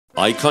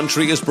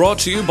iCountry is brought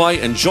to you by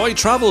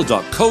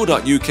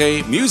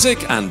enjoytravel.co.uk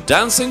music and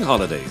dancing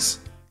holidays.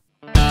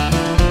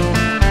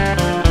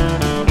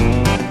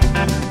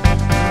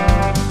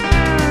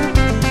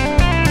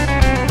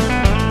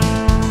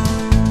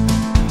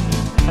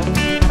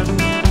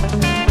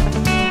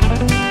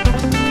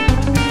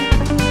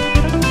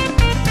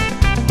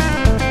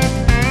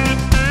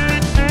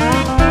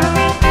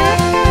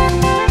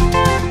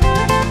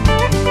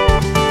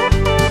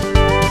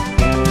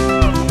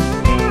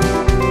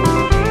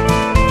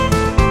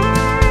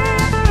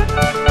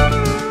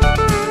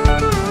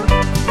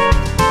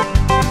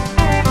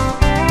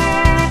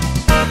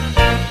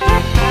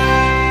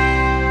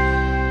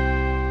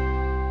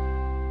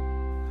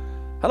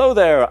 Hello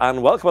there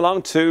and welcome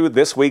along to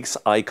this week's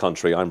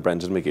iCountry. I'm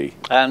Brendan Magee.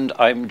 And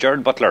I'm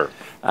Gerard Butler.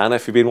 And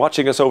if you've been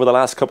watching us over the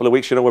last couple of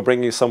weeks, you know we're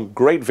bringing you some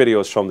great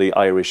videos from the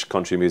Irish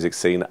country music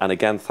scene. And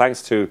again,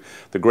 thanks to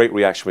the great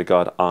reaction we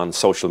got on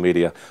social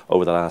media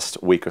over the last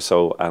week or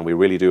so. And we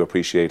really do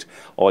appreciate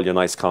all your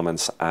nice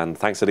comments. And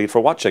thanks indeed for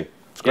watching.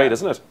 It's great,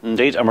 isn't it?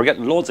 Indeed. And we're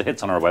getting loads of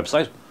hits on our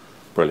website.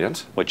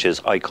 Brilliant. Which is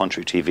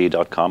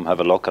iCountryTV.com. Have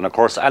a look. And of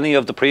course, any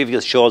of the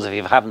previous shows, if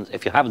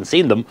you haven't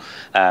seen them,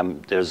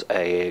 there's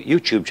a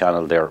YouTube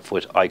channel there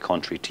with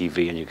iCountry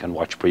TV, and you can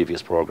watch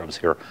previous programs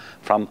here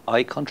from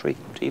iCountry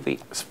TV.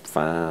 It's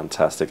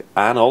fantastic.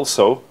 And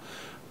also,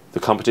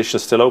 the competition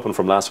is still open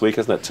from last week,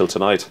 isn't it, till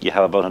tonight? You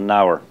have about an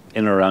hour,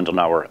 in and around an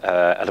hour.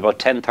 At about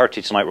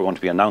 10:30 tonight, we're going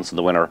to be announcing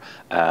the winner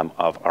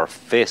of our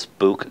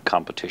Facebook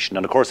competition.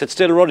 And of course, it's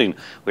still running.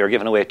 We are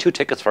giving away 2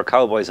 tickets for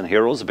Cowboys and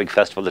Heroes, a big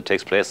festival that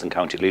takes place in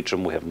County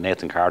Leitrim. We have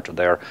Nathan Carter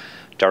there,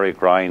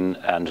 Derek Ryan,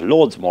 and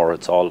loads more.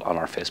 It's all on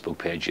our Facebook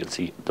page. You'll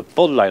see the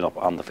full lineup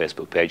on the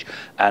Facebook page.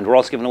 And we're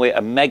also giving away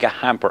a mega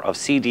hamper of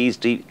CDs,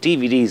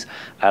 DVDs,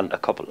 and a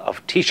couple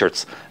of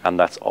T-shirts. And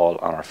that's all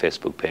on our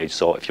Facebook page.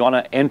 So if you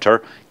want to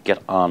enter, get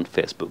on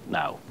Facebook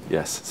now.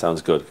 Yes,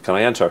 sounds good. Can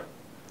I enter?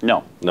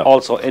 No.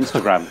 Also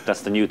Instagram.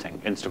 That's the new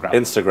thing. Instagram.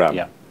 Instagram.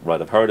 Yeah.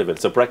 Right, I've heard of it.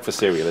 It's a breakfast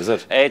cereal, is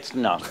it? It's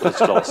not, but it's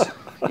close.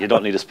 You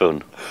don't need a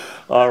spoon.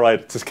 All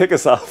right, to kick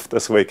us off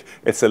this week,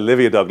 it's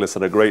Olivia Douglas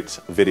and a great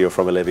video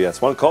from Olivia.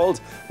 It's one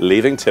called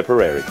Leaving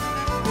Tipperary.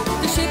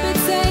 The ship it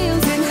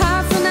sails in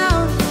half an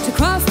hour to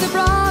cross the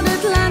broad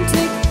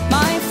Atlantic.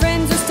 My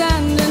friends are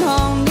standing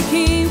on the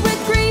quay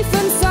with grief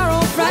and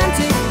sorrow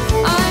frantic.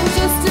 I'm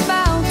just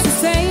about to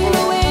sail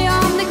away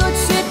on the good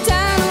ship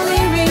down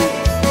O'Leary.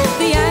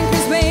 The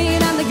anchor's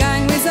weighed and the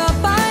gangway's up.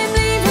 I'm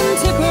leaving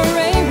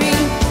Tipperary.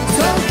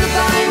 So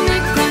goodbye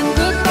Rick and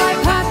goodbye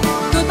Pat,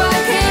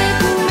 goodbye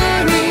Kate and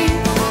Mary.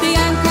 The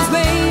anchor's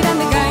weighed and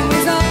the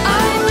gangway's up.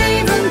 I'm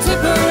leaving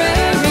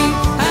Tipperary.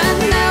 And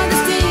now the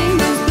steam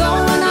is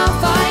blowing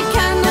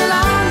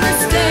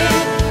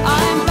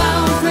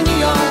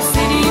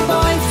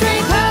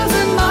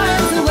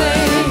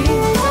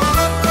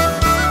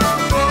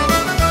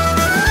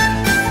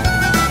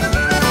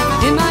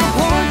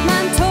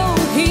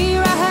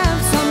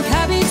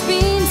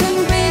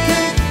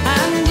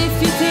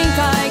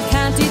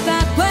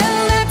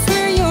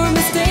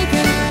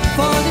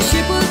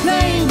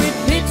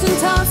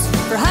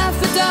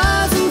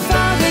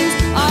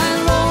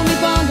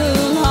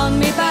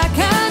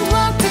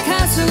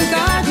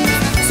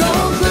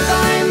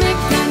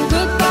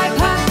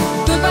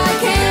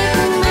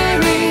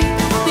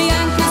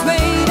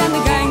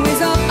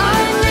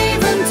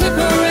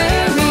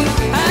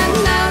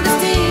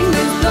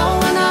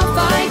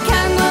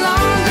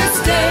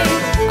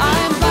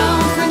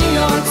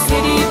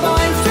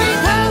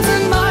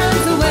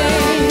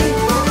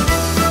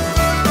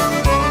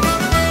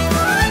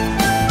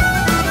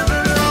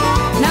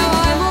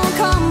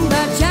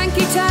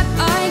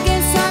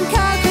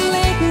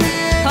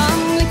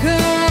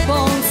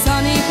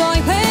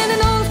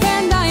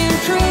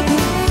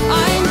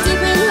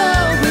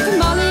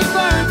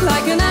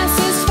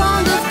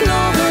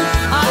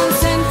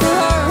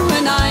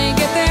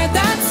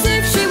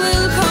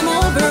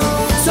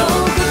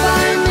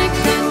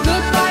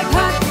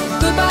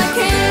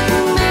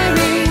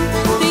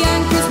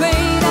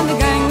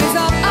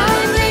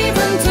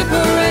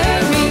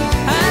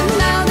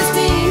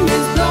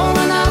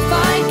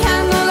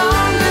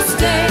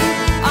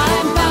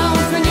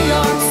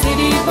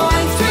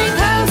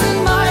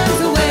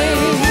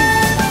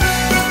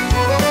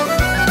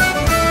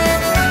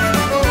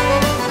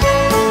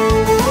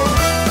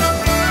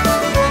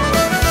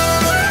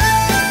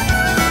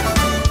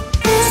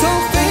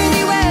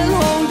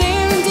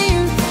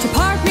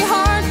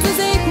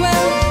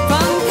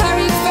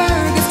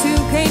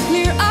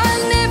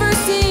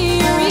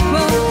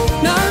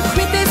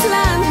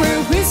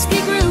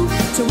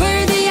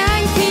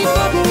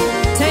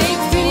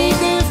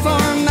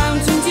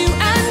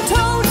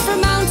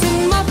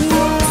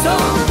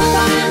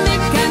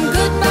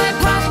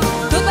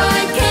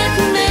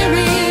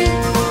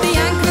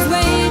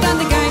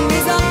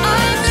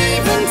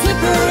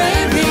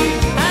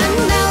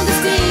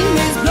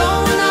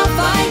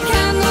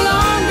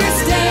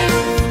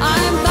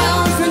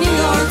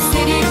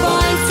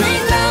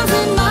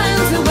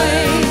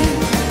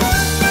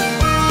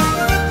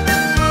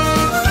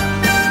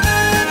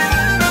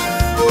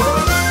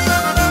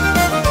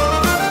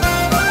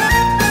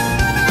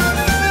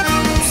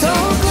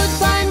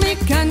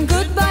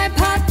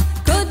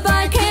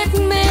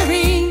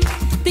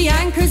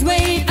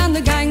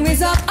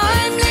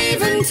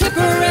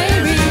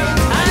Tipperary.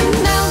 And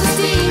now the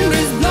steam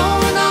is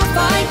blowing off,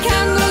 I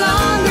can no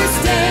longer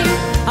stay.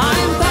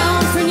 I'm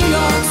bound for New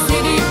York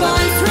City,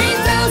 boy,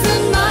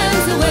 3,000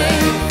 miles away.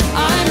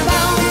 I'm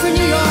bound for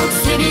New York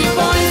City,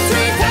 boy,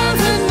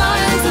 3,000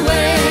 miles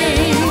away.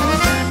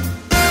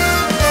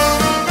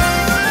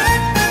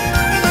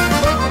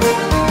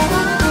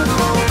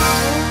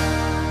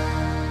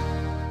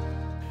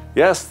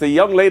 Yes, the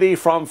young lady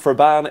from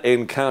Ferban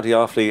in County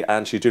Offaly,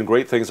 and she's doing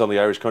great things on the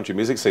Irish country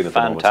music scene at the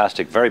moment.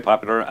 Fantastic, very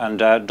popular, and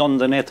done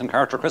the Nathan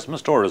Carter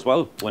Christmas tour as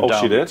well.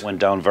 She did? Went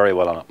down very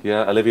well on it.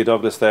 Yeah, Olivia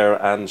Douglas there,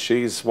 and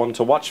she's one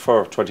to watch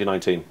for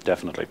 2019.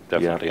 Definitely,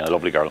 definitely, a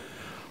lovely girl.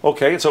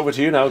 Okay, it's over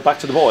to you now. Back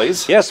to the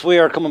boys. Yes, we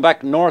are coming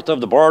back north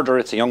of the border.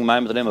 It's a young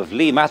man by the name of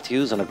Lee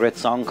Matthews and a great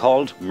song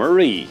called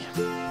Marie.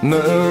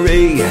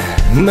 Marie,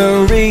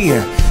 Marie,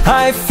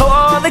 I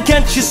fallen,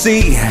 can't you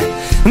see?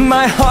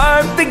 My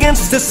heart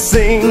begins to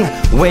sing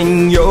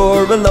when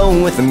you're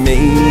alone with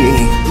me.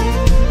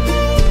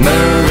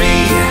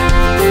 Marie.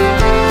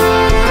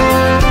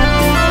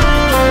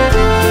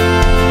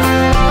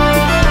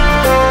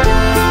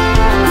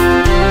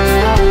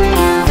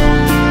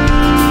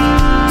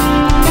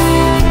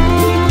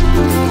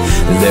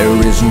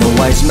 There is no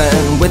wise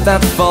man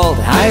without fault.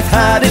 I've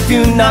had a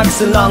few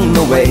knocks along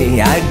the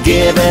way. I've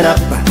given up,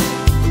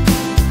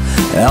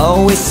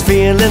 always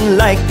feeling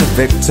like the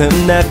victim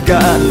that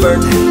got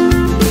hurt.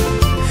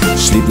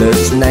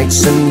 Sleepless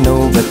nights and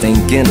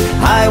overthinking.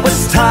 I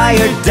was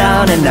tired,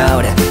 down and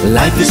out.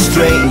 Life is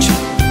strange.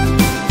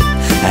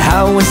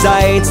 How was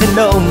I to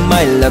know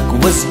my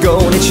luck was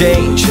gonna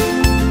change?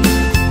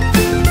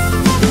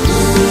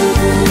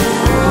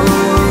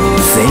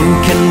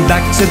 Thinking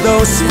back to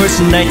those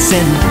first nights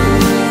in,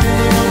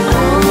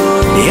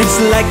 it's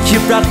like you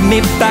brought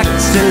me back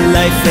to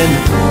life, and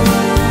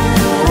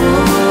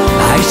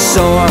I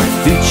saw our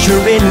future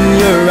in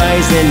your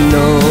eyes, and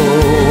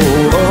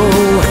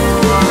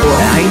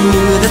I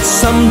knew that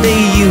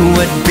someday you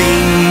would be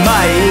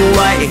my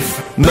wife.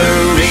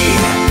 Marie,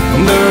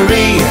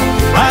 Marie,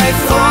 I've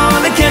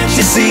fallen, can't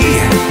you see?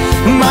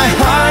 My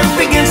heart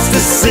begins to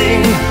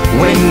sing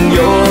when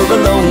you're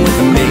alone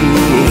with me.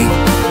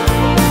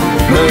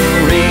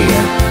 Marie,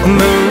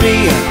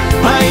 Marie,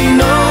 I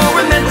know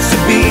we're meant to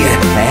be,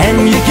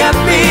 and you got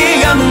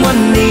me on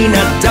one knee.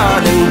 Now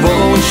darling,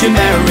 won't you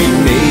marry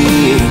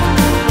me?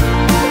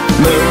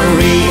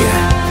 Marie.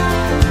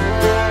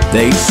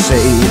 They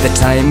say the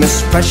time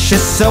is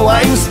precious, so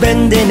I'm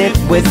spending it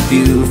with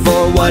you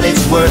for what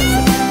it's worth.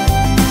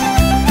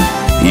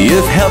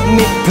 You've helped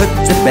me put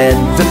to bed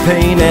the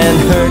pain and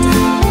hurt.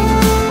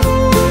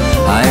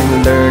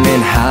 I'm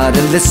learning how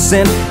to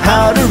listen,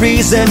 how to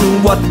reason,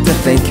 what to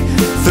think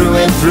through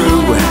and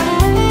through.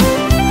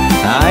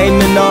 I'm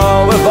in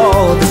awe of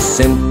all the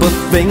simple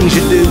things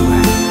you do.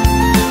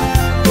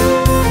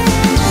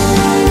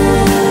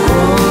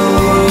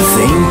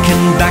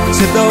 Thinking back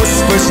to those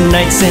first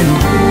nights in,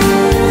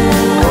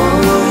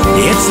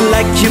 it's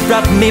like you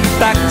brought me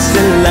back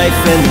to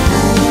life, and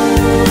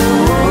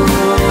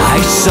I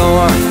saw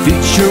our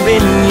future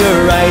in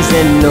your eyes,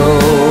 and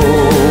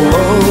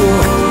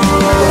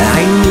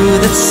I knew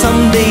that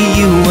someday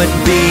you would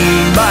be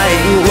my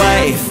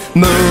wife.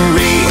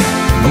 Marie,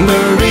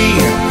 Marie,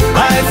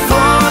 I've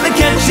fallen,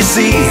 can't you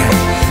see?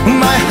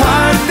 My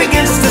heart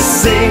begins to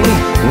sing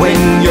when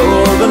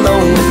you're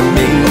alone with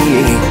me.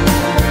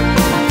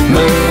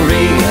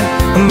 Marie,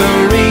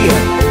 Marie,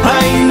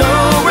 I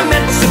know we're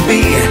meant to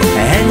be,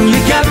 and you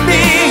got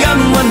me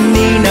on one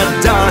knee. Now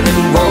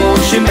darling,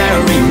 won't you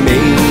marry me?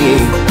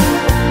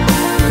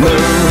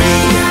 Marie.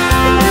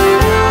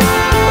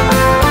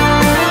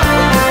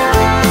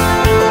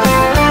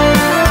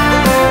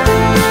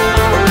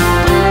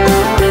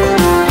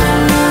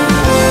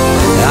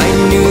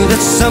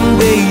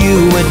 Someday you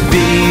would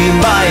be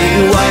my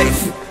wife.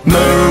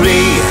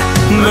 Marie,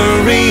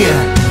 Marie,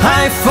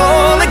 I've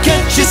fallen,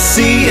 can't you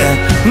see?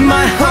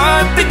 My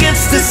heart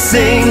begins to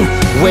sing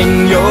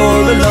when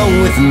you're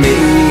alone with me.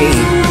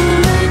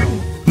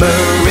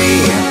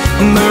 Marie,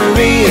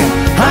 Marie,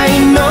 I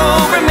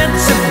know we're meant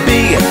to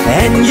be,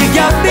 and you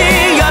got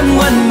me on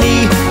one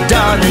knee.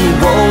 Darling,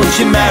 won't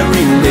you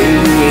marry me?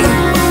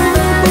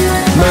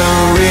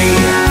 Marie,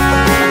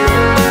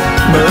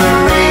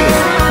 Marie,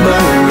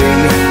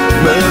 Marie,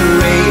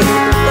 Marie,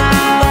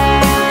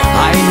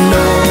 I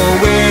know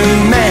we're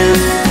meant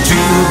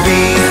to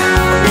be.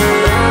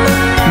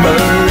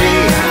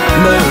 Marie,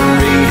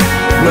 Marie,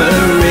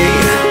 Marie,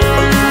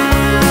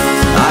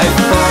 I've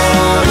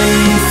fallen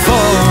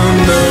for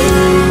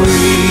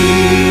Marie.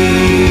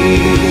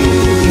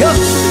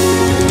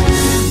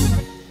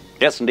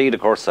 Yes, indeed, of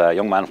course, a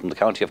young man from the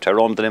county of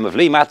Tyrone with the name of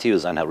Lee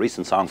Matthews, and a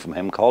recent song from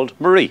him called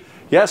Marie.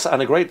 Yes,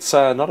 and a great,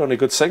 not only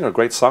good singer,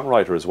 great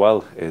songwriter as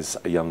well, is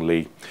a young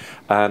Lee.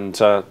 And,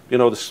 you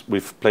know,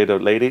 we've played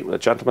a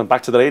gentleman,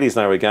 back to the ladies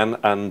now again,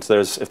 and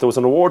if there was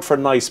an award for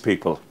nice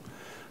people,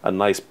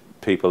 I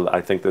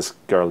think this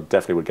girl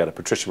definitely would get it,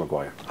 Patricia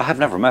Maguire. I have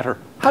never met her.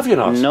 Have you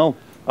not? No.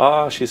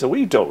 Ah, she's a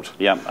wee dote.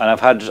 Yeah, and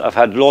I've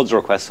had loads of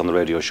requests on the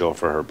radio show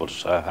for her,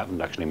 but I haven't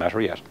actually met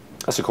her yet.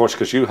 That's of course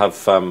because you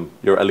have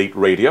your elite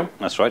radio.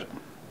 That's right.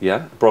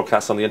 Yeah,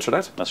 broadcast on the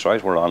internet. That's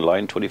right. We're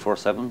online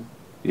 24/7.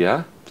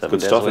 Yeah,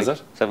 good stuff, is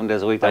it? 7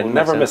 days a week. I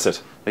never miss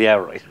it. Yeah,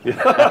 right.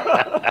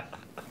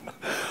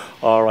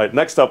 All right,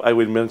 next up,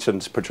 we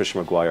mentioned Patricia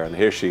Maguire, and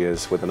here she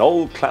is with an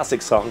old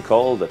classic song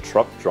called The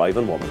Truck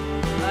Driving Woman.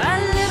 A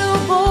little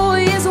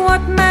boy is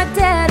what my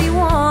daddy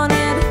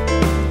wanted.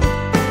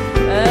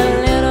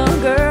 A little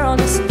girl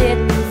just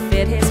didn't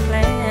fit his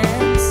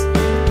plans.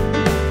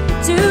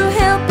 To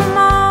help him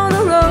on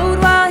the road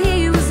while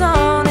he was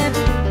on it,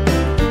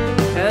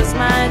 'cause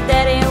my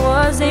daddy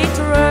was a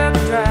truck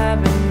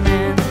driving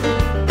man.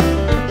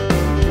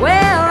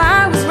 Well,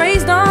 I was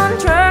raised on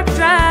truck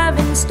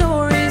driving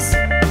stories.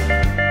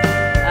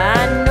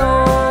 I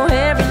know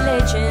every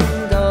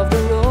legend of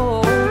the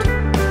road,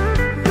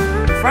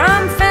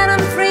 from Phantom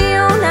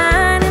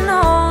 309 in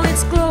all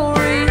its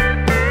glory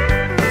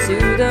to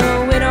the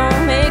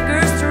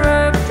Widowmaker's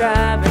truck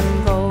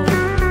driving pole.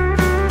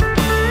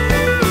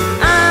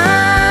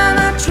 I'm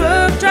a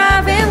truck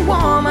driving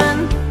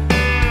woman.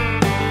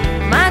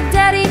 My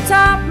daddy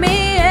taught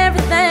me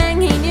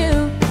everything he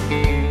knew.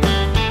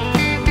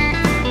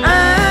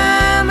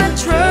 I'm a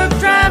truck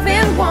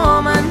driving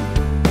woman,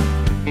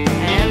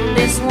 and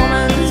this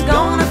woman's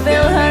gonna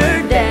fill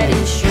her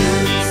daddy's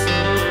shoes.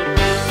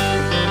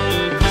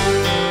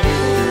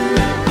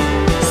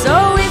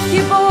 So if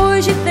you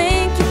boys, you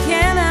think you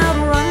can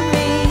outrun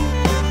me,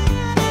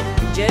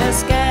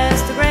 just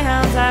cast the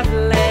greyhounds I've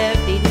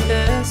left eating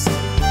dust.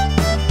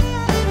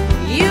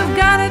 You've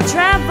gotta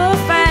travel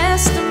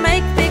fast to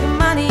make big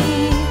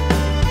money.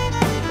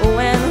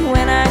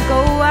 When I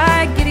go,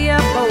 I giddy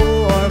up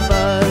or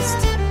bust.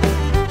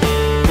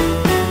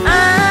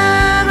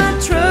 I'm a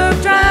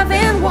truck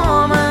driving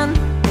woman.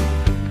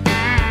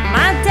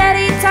 My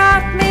daddy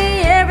taught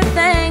me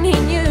everything he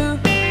knew.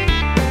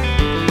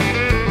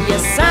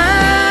 Yes,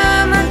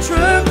 I'm a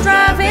truck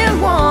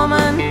driving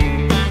woman,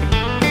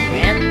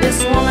 and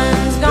this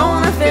woman's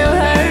gonna fill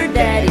her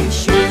daddy's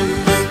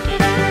shoes.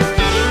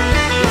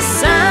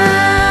 Yes,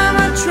 I'm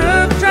a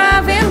truck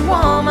driving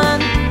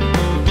woman.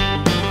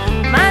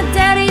 My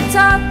daddy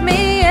taught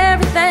me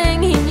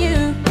everything he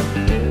knew.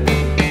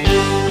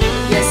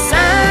 Yes,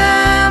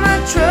 I'm a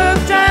truck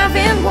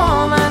driving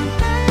woman,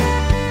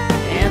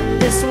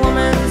 and this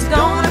woman's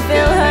gonna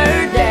fill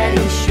her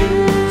daddy's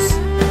shoes.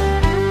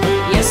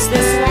 Yes,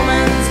 this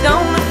woman's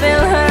gonna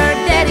fill her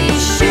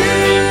daddy's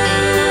shoes.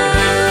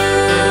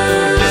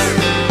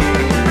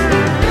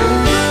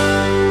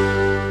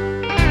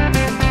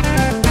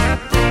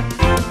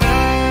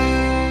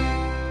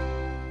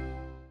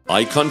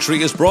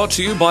 iCountry is brought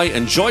to you by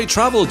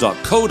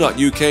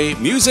enjoytravel.co.uk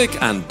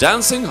music and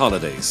dancing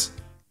holidays.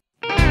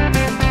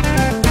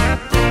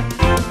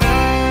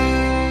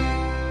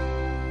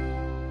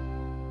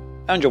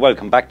 And you're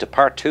welcome back to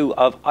part 2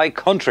 of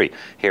iCountry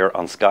here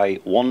on Sky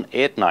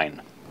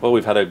 189. Well,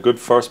 we've had a good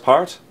first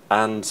part,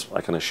 and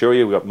I can assure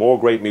you we've got more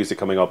great music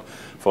coming up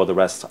for the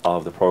rest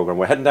of the programme.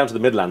 We're heading down to the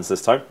Midlands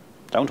this time.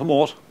 Down to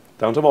Moat,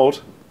 Down to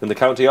Mold, in the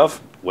county of?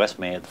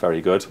 Westmeath.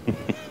 Very good.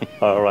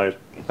 All right.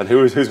 And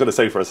who's going to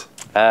say for us?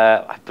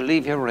 I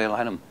believe you're Ray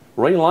Lynham.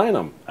 Ray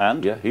Lynham.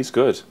 And? Yeah, he's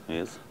good. He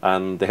is.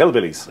 And the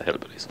Hillbillies. The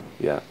Hillbillies.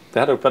 Yeah. They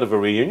had a bit of a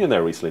reunion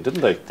there recently, didn't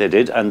they? They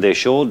did, and they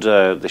showed,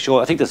 I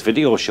think this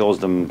video shows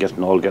them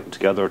getting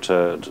together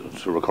to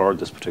record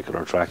this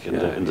particular track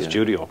in the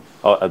studio.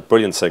 Oh, a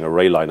brilliant singer,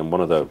 Ray Lynham,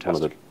 one of the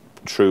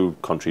true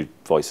country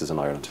voices in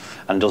Ireland.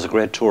 And does a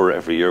great tour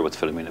every year with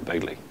Philomena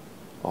Begley.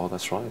 Oh,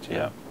 that's right.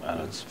 Yeah, and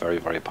it's very,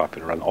 very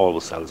popular and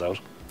always sells out.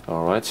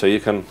 All right, so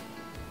you can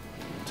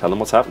tell them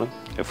what's happening.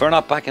 If we're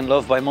not back in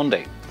love by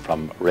Monday,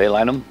 from Ray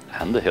Lynham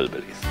and the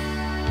Hillbillies.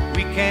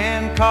 We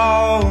can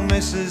call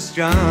Mrs.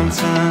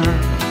 Johnson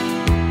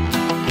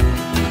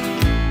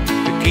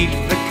to keep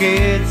the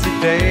kids a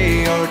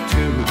day or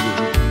two.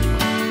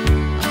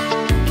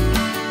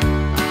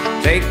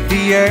 Take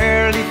the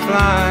early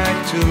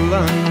flight to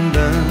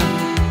London,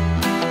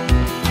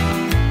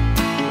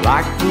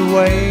 like the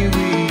way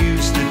we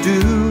used to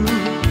do.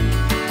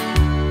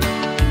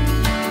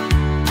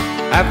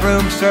 Have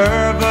room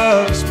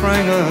service,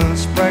 bring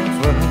us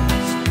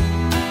breakfast,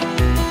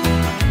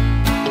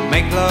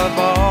 make love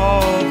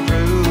all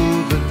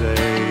through the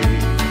day.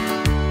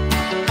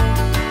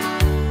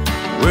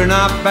 We're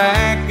not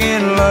back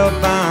in love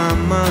by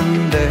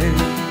Monday.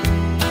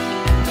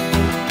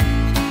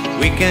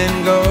 We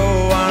can go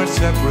our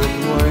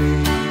separate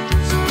ways.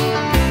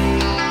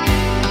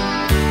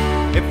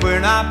 If we're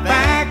not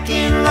back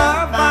in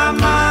love by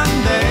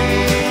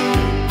Monday,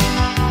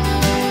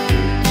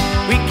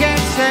 we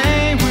can't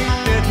say we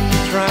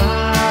didn't try.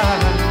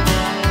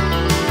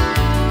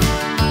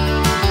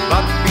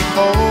 But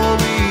before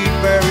we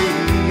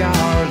bury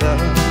our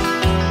love,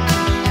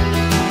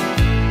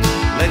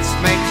 let's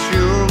make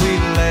sure we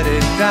let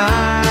it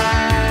die.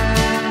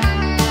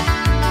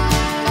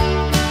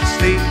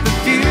 Sleep a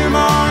few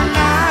more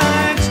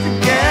nights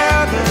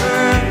together,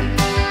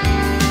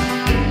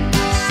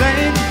 say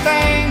the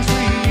things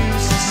we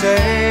used to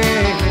say.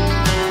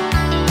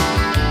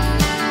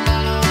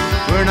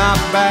 We're not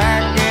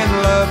back in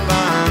love.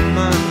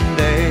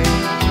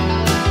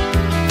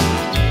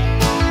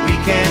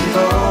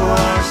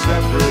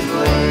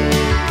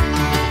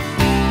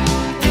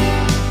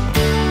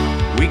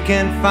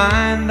 can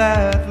find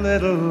that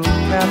little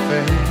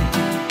cafe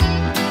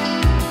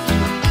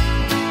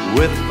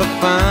with the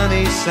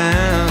funny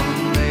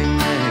sound they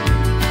make.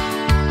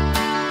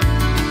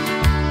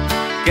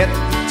 Get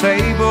the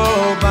table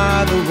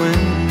by the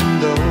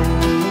window.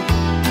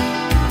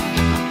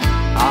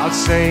 I'll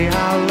say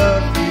I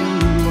love you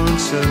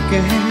once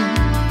again.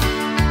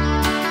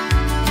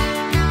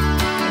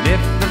 And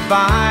if the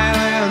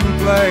violin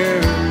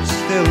player's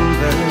still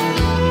there,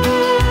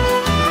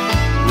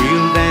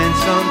 we'll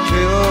dance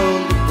until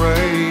the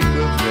break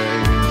of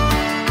day.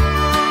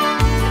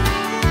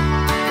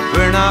 If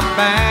we're not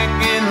back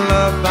in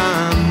love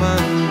by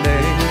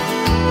Monday,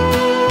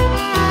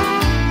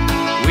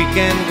 we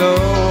can go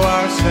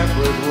our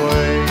separate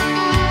ways.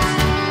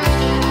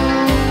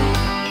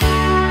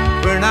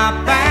 If we're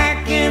not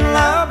back in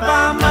love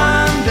by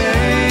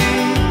Monday,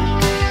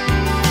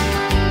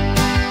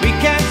 we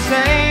can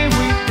say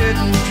we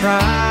didn't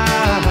try.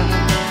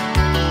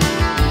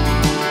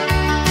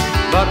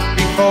 But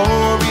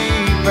before we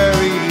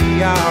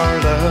bury our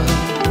love,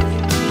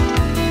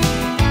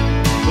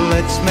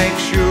 let's make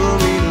sure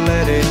we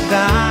let it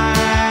die.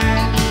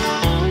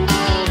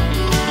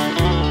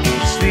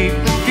 Sleep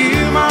a few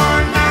more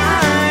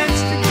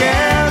nights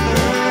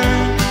together,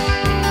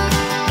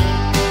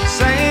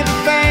 say the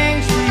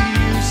things we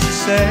used to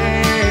say.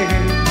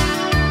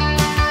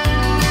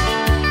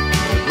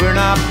 If we're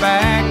not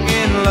back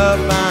in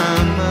love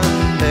by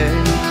Monday,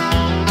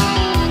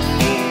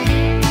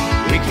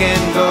 we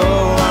can go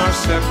our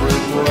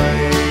separate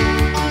ways.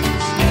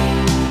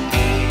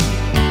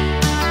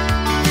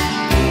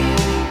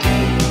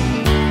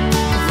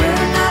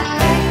 We're not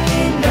back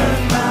in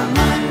love by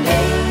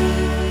Monday.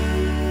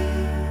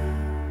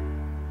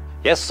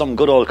 Yes, some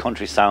good old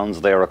country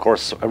sounds there. Of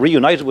course,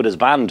 reunited with his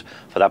band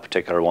for that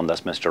particular one.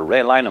 That's Mr.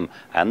 Ray Lynham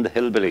and the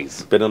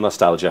Hillbillies. Bit of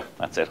nostalgia.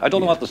 That's it. I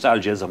don't know what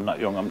nostalgia is. I'm not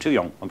young. I'm too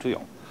young. I'm too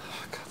young.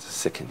 God, it's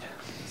sickening you.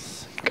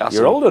 Gossip.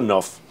 You're old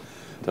enough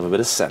to have a bit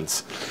of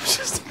sense.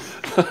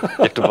 You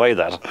have to buy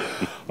that.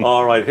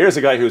 All right, here's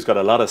a guy who's got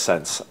a lot of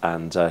sense,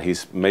 and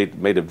he's made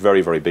it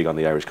very, very big on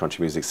the Irish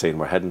country music scene.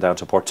 We're heading down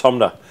to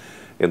Portumna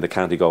in the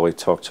County Galway to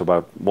talk to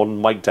about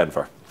one Mike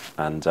Denver.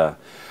 And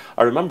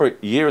I remember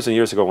years and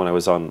years ago when I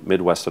was on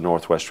Midwest and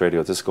Northwest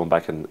Radio, this is going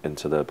back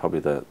into probably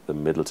the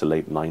middle to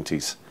late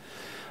 90s,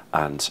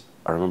 and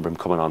I remember him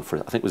coming on for,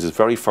 I think it was his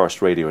very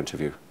first radio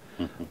interview,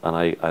 and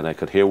I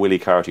could hear Willie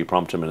Carty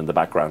prompting him in the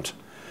background.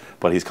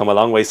 But he's come a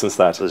long way since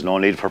that. There's no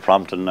need for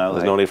prompting now.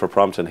 There's no need for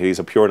prompting. He's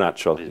a pure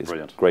natural. He's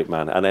brilliant. A great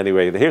man. And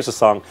anyway, here's a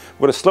song.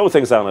 We're going to slow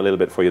things down a little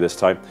bit for you this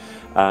time.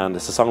 And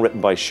it's a song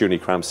written by Shuni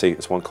Cramsey.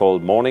 It's one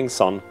called Morning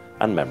Sun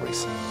and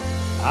Memories.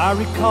 I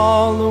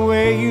recall the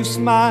way you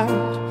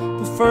smiled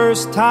the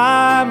first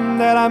time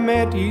that I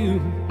met you,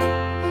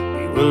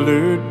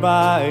 bewildered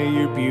by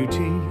your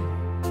beauty.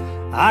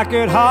 I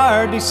could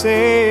hardly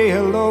say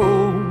hello.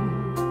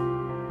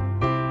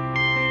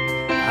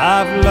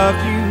 I've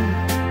loved you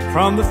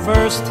from the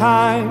first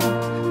time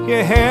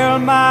you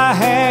held my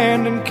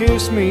hand and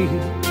kissed me,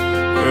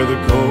 where the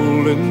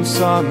golden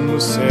sun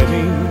was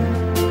setting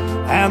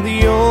and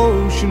the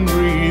ocean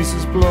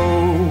breezes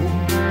blow.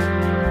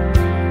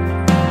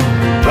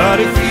 But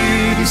if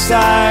you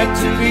decide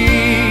to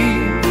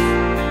leave,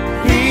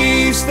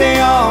 please stay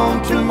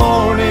on till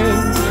morning,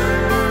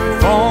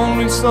 if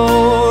only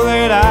so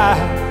that I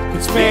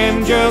could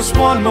spend just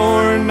one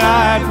more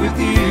night with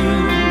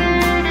you.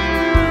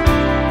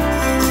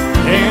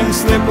 And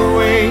slip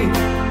away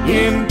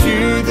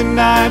into the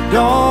night.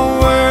 Don't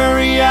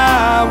worry,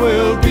 I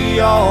will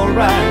be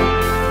alright.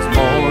 'Cause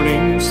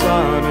morning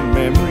sun and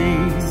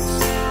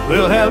memories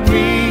will help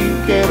me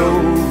get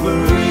over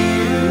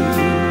you.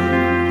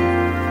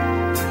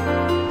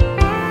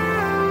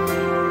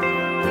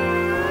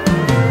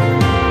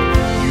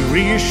 You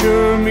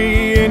reassure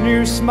me in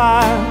your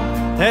smile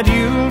that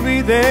you'll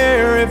be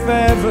there if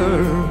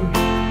ever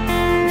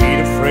need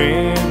a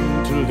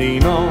friend to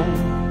lean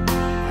on.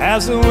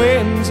 As the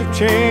winds of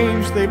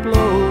change they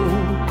blow,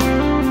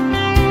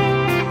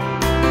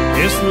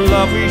 this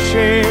love we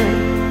share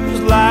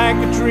is like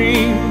a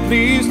dream.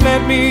 Please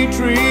let me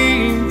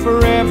dream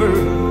forever.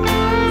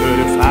 But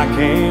if I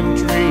can't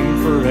dream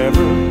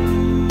forever,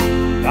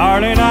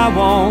 darling, I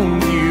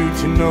want you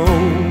to know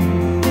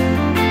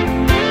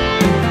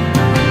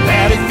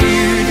that if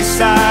you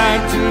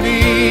decide to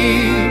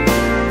leave,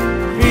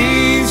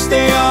 please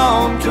stay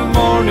on till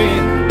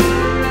morning,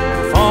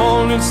 if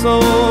only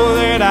so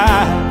that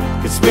I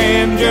could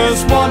spend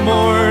just one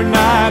more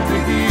night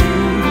with you.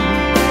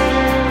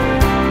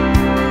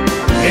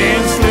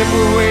 And slip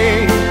away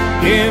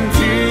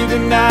into the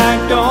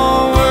night.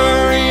 Don't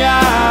worry,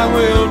 I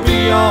will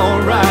be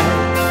alright.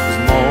 'Cause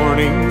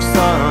morning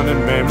sun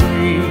and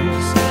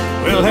memories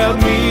will help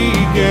me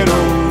get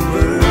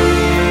over you.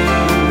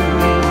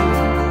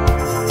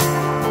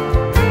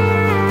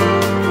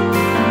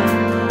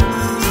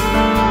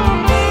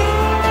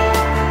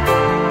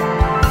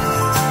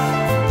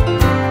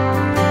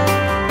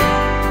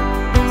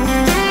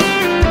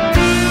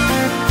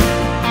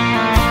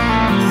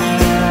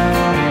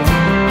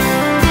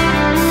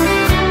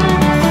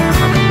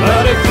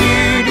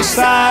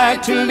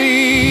 decide to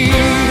leave,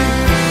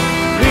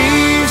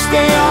 please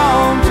stay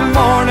on till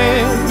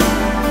morning,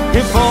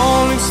 if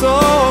only so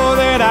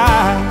that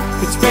I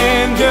could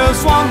spend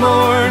just one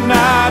more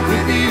night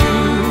with you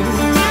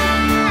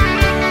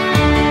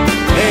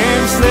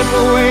and slip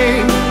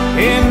away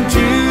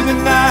into the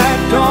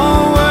night.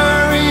 Don't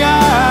worry,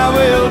 I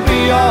will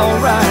be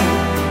alright,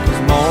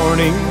 'cause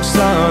morning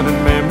sun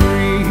and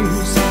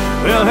memories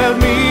will help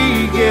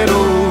me get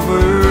over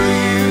you.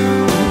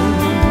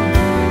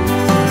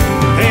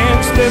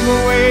 And slip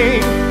away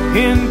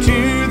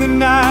into the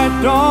night.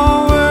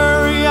 Don't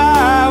worry,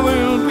 I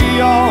will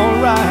be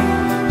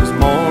alright, 'cause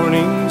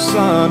morning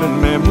sun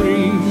and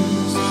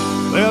memories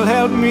will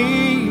help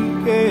me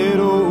get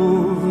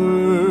over you.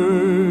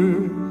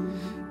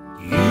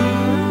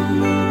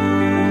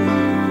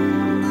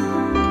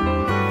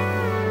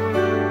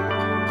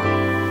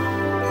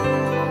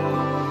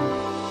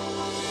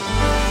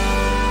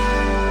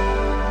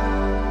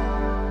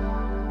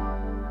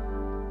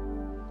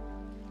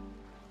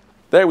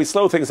 There, we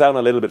slow things down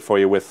a little bit for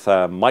you with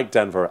Mike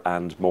Denver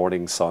and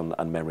Morning Sun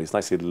and Memories.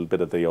 Nice little bit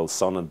of the old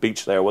sun and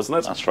beach there, wasn't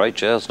it? That's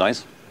right, yeah, it's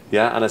nice.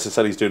 Yeah, and as I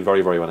said, he's doing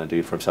very, very well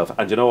indeed for himself.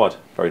 And you know what?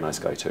 Very nice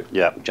guy too.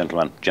 Yeah,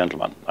 gentleman.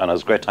 And it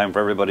was a great time for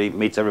everybody,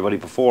 meets everybody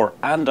before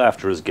and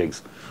after his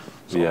gigs.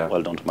 So Yeah.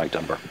 well done to Mike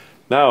Denver.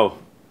 Now,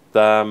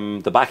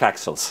 the back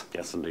axles.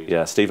 Yes, indeed.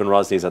 Yeah, Stephen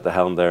Rosney's at the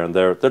helm there, and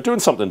they're doing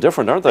something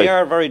different, aren't they? They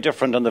are very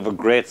different and they have a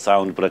great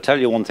sound, but I tell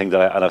you one thing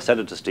that and I've said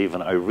it to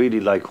Stephen, I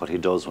really like what he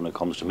does when it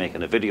comes to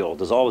making a video.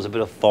 There's always a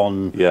bit of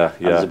fun, Yeah,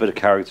 and there's yeah. a bit of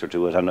character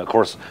to it, and of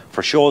course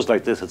for shows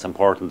like this it's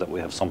important that we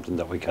have something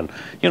that we can,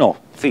 you know,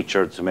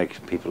 feature to make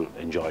people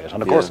enjoy it.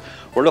 And of course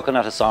we're looking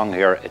at a song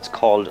here, it's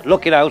called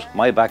Looking Out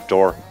My Back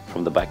Door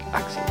from the Back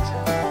Axles.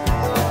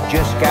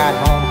 Just got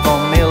home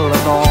from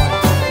Illinois,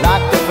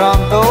 locked the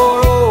front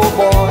door, oh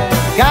boy.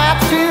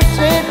 Got to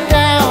sit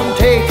down,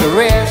 take a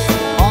rest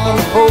on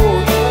the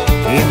porch.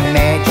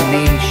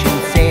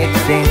 Imagination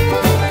sets in,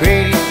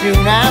 pretty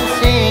soon I'm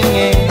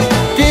singing.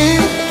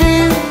 Do,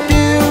 do,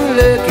 do,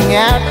 looking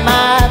out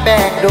my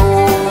back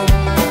door.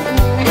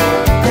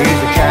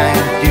 There's a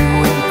giant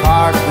doing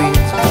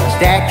cartwheels, a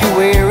statue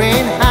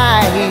wearing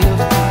high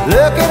heels.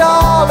 Look at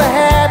all the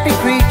happy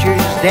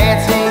creatures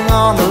dancing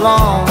on the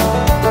lawn.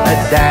 A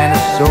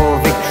dinosaur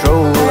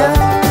Victrola,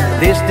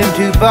 listening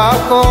to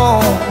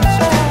barcoons.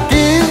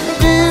 Do,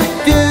 do,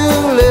 do,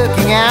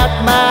 looking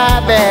out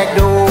my back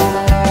door.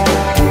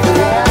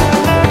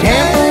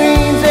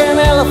 Tambourines and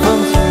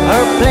elephants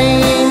are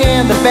playing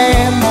in the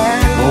band.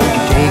 Won't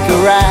you take a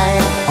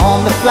ride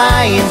on the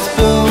flying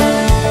spoon?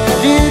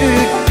 Do, do,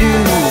 do,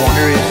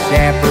 wondrous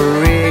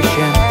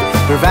apparition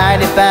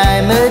provided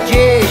by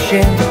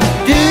magician.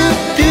 Do,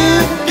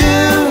 do, do,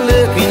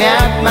 looking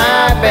out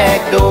my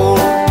back door.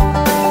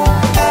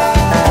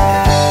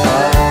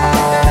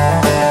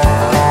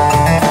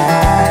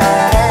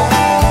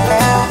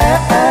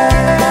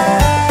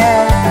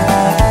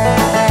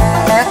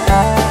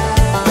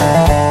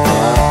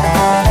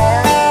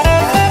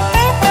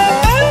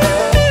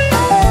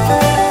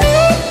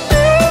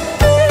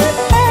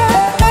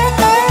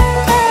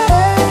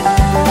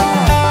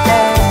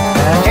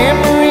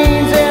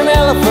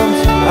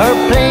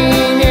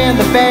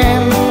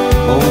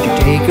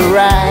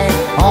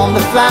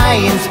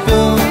 Flying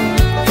spoon,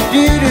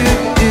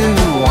 do-do-do,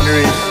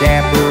 wondrous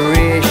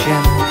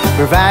apparition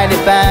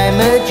provided by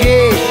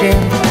magician.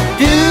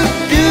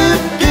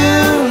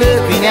 Do-do-do,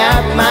 looking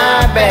out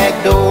my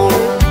back door.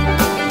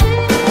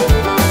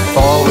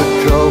 Forward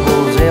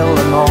troubles,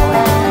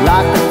 Illinois,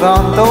 lock the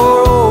front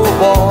door, oh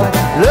boy.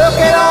 Look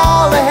at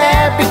all the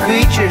happy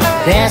creatures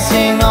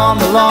dancing on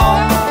the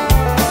lawn.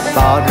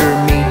 Bother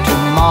me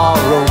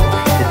tomorrow,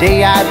 the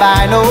day I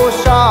buy no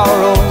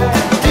sorrow.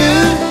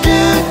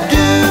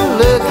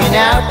 Looking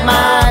out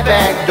my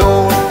back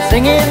door,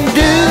 singing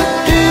do,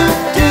 do,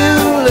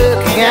 do,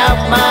 looking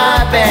out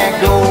my back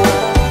door.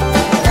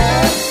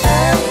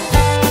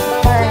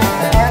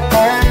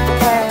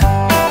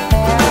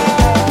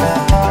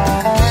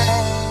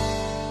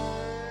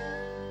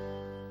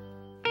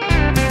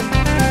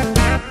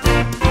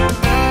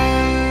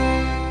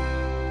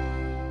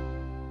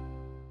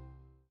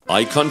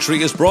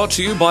 iCountry is brought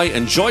to you by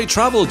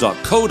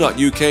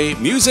enjoytravel.co.uk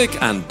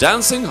music and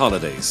dancing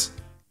holidays.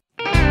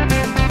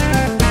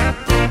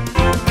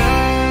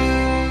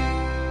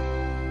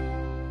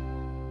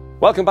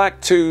 Welcome back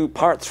to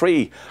part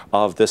 3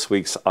 of this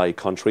week's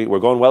iCountry. We're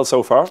going well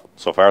so far.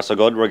 So far so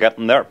good, we're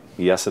getting there.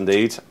 Yes,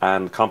 indeed.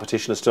 And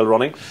competition is still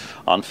running.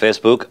 On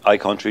Facebook,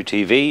 iCountry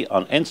TV.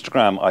 On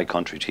Instagram,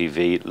 iCountry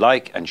TV.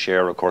 Like and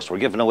share. Of course, we're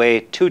giving away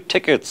 2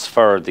 tickets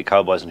for the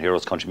Cowboys and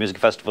Heroes Country Music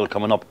Festival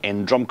coming up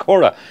in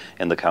Drumcora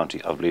in the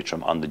county of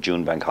Leitrim on the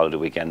June Bank Holiday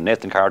weekend.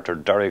 Nathan Carter,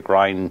 Derek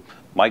Ryan,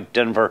 Mike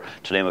Denver,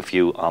 to name a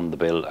few on the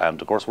bill.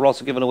 And of course we're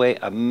also giving away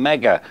a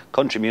mega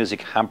country music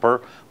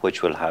hamper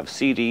which will have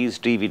CDs,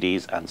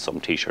 DVDs and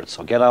some t-shirts.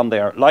 So get on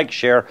there, like,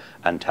 share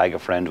and tag a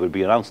friend. We'll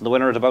be announcing the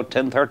winner at about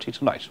 10:30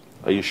 tonight.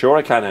 Are you sure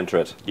I can enter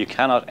it? You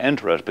cannot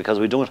enter it because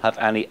we don't have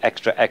any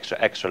extra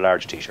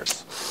large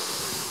t-shirts.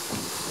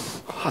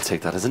 I'll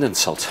take that as an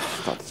insult.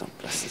 God,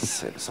 let's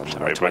say this on Sorry, to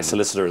my Brendan.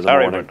 solicitor in the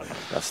Sorry, morning. Brendan.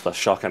 That's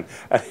shocking.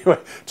 Anyway,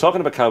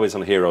 talking about Cowboys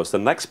and Heroes, the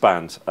next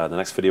band, the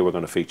next video we're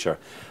going to feature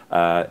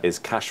is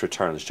Cash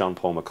Returns, John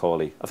Paul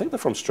McCauley. I think they're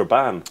from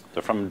Strabane.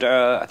 They're from,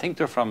 I think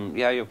they're from,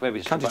 maybe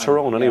County Strabane.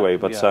 Tyrone anyway, Yeah,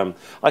 but yeah.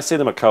 I seen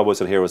them at Cowboys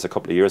and Heroes a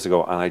couple of years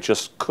ago, and I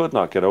just could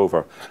not get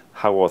over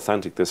how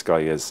authentic this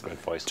guy is Great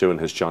voice. doing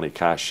his Johnny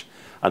Cash.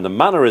 And the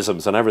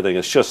mannerisms and everything,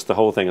 it's just the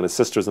whole thing, and his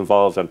sister's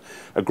involved, and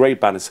a great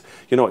band.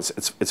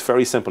 It's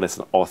very simple. It's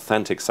an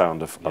authentic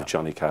sound of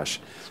Johnny Cash.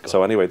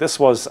 So anyway, this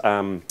was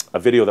a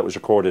video that was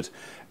recorded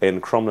in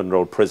Crumlin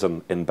Road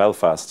Prison in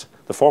Belfast,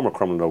 the former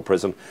Crumlin Road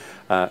Prison.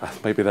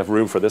 Maybe they have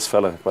room for this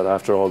fella, but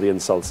after all the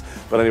insults.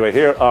 But anyway,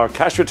 here are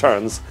Cash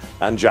Returns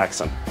and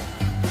Jackson.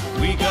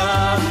 We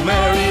got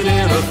married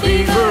in a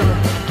fever,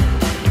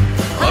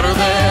 hotter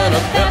than a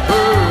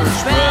pepper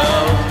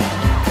sprout.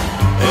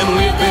 And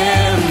we've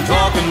been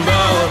talking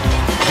about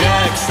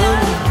Jackson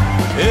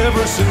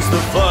ever since the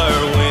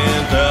fire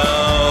went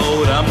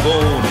out. I'm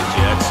going to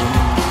Jackson,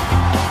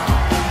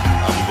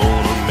 I'm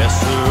gonna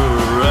mess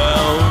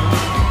around.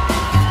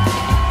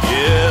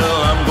 Yeah,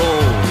 I'm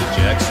going to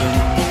Jackson,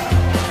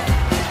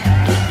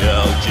 to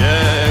Gal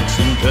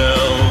Jackson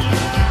Town.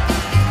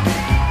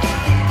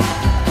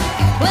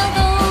 Well,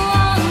 go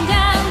on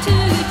down to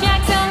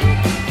Jackson.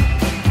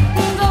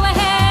 Go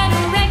ahead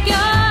and wreck your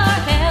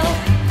hell.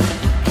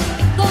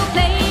 Go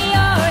play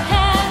your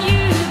hand, you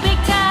big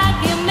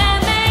tiger man.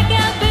 Make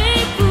a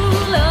big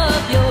fool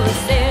of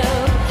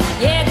yourself.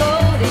 Yeah, go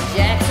to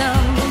Jackson.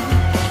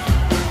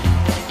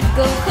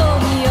 Go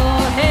comb your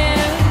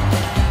hair.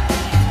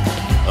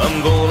 I'm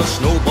gonna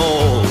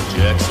snowball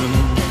Jackson.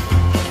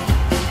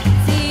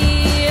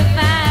 See if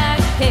I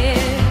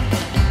care.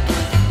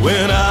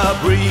 When I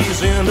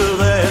breeze into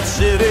that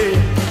city,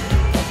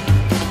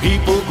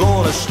 people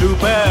gonna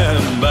stoop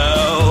and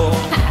bow.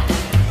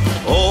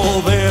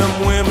 All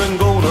them women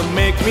gonna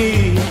make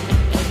me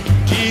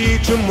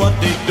teach them what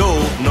they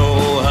don't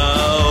know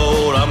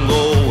how. I'm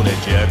going to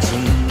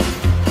Jackson,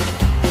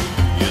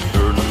 you're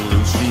turning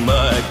loose in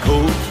my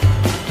coat.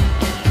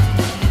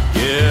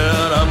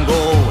 Yeah, I'm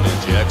going to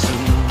Jackson.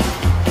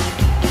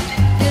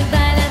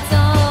 Goodbye, that's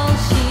all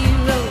she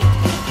wrote.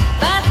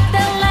 But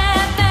they'll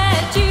laugh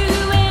at you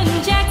in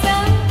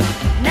Jackson.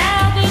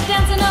 Now they're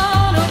dancing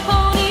on a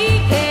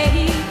pony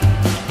cake.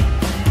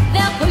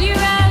 They'll pull you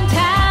around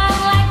town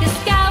like a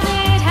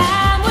scalded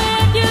hound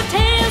with your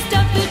tail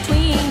stuck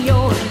between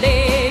your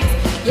legs.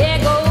 Yeah,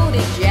 go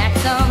to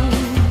Jackson,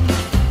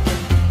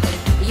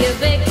 you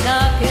big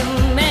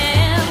talking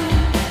man.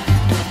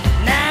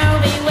 Now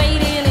be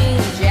waiting in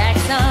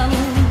Jackson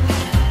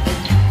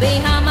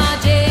behind my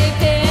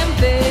Jake and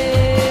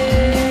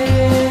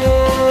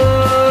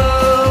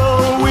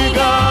We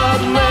got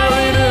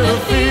married in a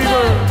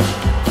fever,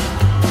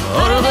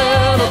 hotter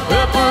than a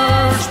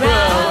pepper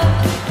sprout.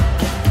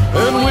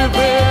 And we've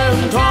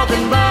been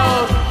talking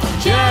about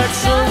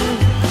Jackson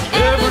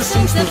ever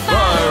since the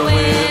fire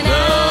went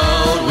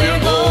out. We're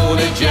going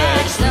to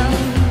Jackson,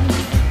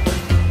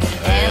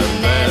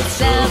 and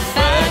that's a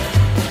fact.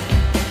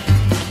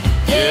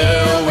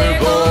 Yeah, we're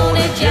going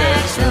to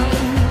Jackson,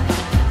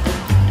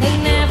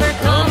 ain't never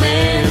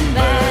coming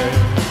back.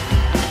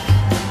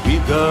 we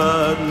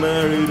got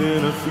married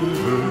in a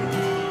fever,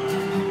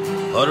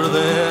 hotter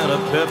than a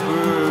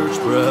pepper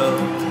sprout.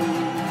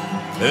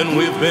 And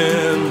we've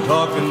been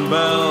talking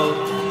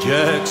about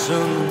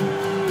Jackson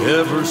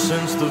ever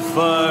since the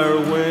fire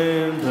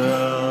went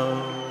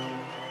out.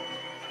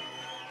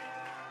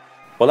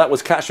 Well, that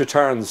was Cash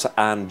Returns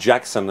and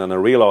Jackson, and a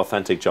real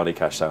authentic Johnny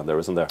Cash sound there,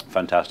 isn't there?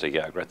 Fantastic,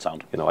 yeah, great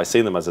sound. You know, I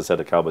seen them, as I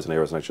said, at Cowboys and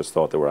Heroes, and I just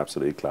thought they were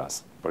absolutely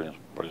class. Brilliant,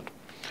 brilliant.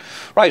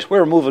 Right,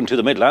 we're moving to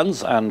the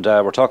Midlands, and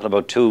we're talking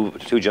about two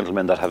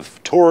gentlemen that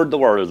have toured the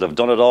world. They've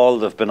done it all.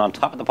 They've been on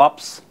Top of the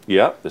Pops.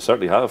 Yeah, they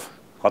certainly have.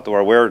 What they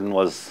were wearing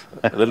was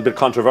A little bit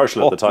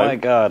controversial at the time. Oh my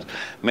God,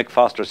 Mick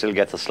Foster still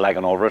gets a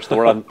slagging over it. They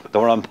were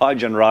on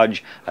Podge and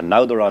Raj, and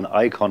now they're on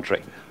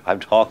iCountry. I'm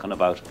talking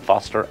about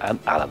Foster and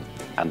Allen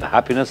and the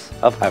happiness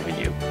of having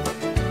you.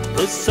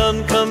 The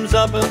sun comes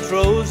up and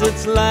throws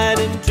its light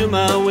into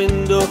my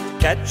window,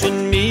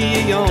 catching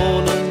me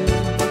yawning.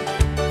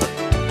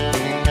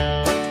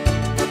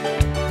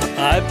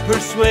 I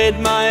persuade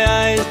my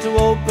eyes to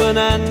open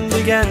and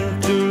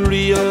began to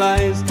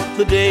realize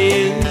the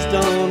day is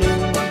dawning.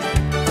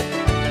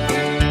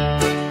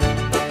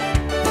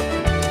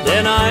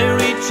 Then I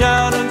reach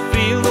out and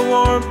feel the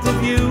warmth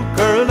of you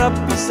curled up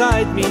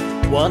beside me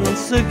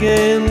once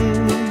again.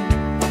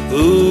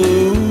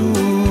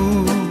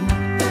 Ooh,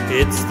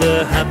 it's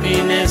the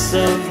happiness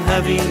of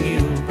having you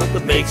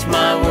that makes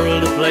my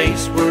world a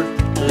place worth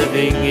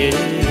living in.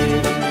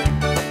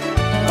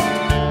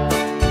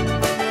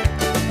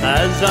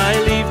 As I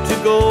leave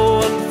to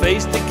go and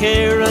face the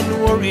care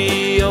and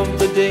worry of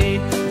the day,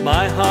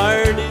 my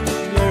heart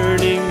is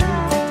yearning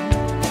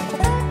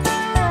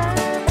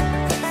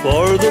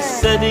for the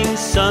setting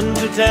sun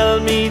to tell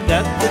me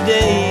that the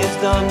day is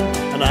done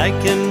and I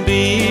can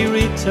be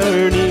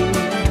returning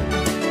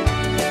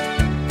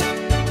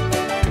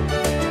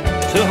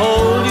to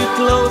hold you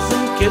close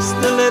and kiss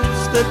the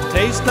lips that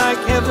taste like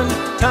heaven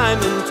time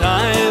and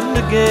time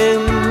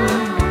again.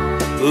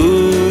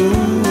 Ooh,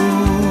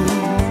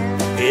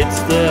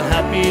 it's the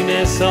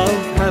happiness of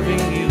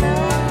having you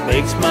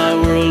makes my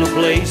world a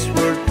place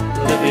worth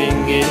living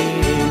in.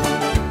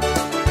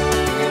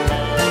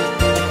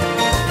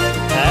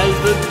 As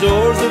the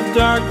doors of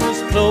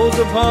darkness close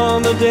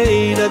upon a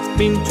day that's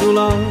been too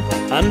long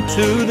and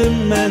too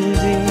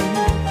demanding,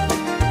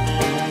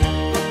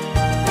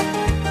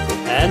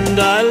 and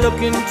I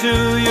look into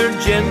your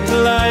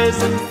gentle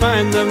eyes and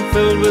find them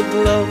filled with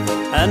love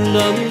and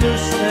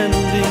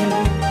understanding,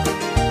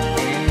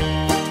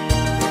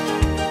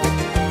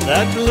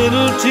 that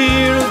little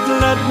tear of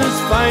gladness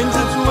finds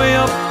its way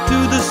up to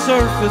the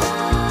surface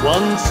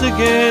once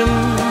again.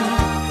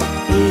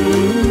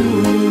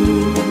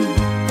 Ooh,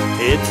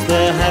 it's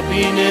the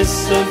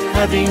happiness of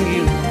having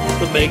you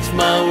that makes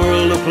my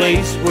world a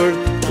place worth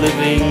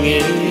living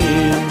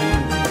in.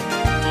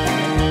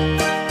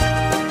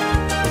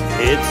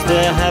 It's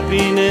the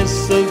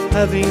happiness of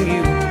having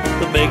you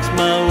that makes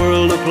my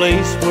world a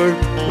place worth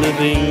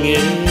living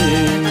in.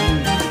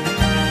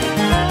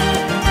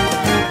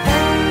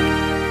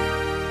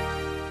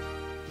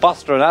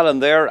 Foster and Alan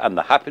there, and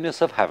the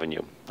happiness of having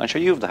you. I'm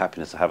sure you have the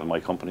happiness of having my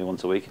company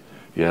once a week.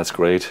 Yeah, it's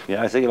great.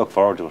 Yeah, I say you look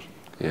forward to it.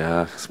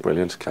 Yeah, it's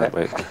brilliant. Can't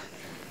wait.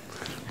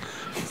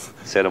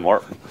 Say no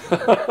more.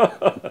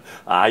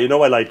 You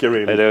know I like you,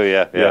 really. I do,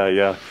 yeah.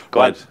 Yeah.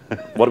 Go on.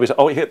 What do we say?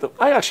 Oh,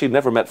 I actually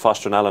never met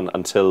Foster and Alan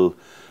until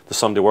the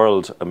Sunday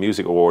World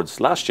Music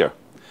Awards last year.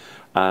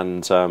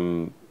 And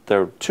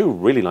they're two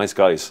really nice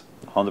guys.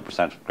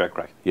 100%. Great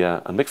crack.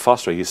 Yeah, and Mick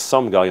Foster, he's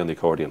some guy on the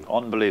accordion.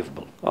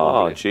 Unbelievable.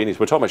 Oh, genius.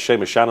 We're talking about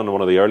Seamus Shannon in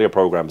one of the earlier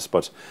programmes,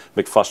 but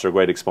Mick Foster, a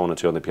great exponent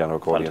too on the piano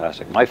accordion.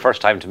 Fantastic. My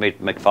first time to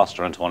meet Mick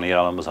Foster and Tony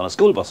Allen was on a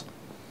school bus.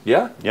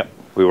 Yeah? Yep.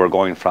 We were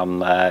going from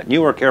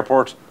Newark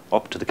Airport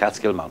up to the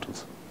Catskill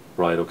Mountains.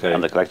 Right, okay.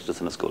 And they collected us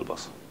in a school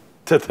bus.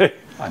 Did they?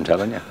 I'm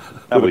telling you.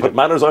 Did they put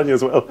manners on you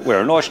as well?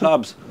 We're no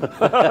schnobs.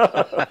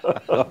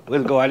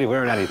 We'll go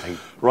anywhere and anything.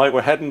 Right,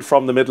 we're heading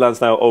from the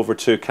Midlands now over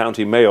to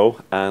County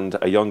Mayo, and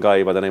a young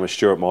guy by the name of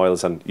Stuart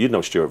Moyles, and you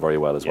know Stuart very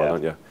well as well,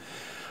 don't you?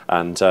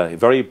 And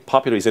very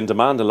popular. He's in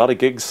demand. A lot of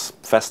gigs,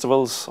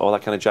 festivals, all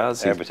that kind of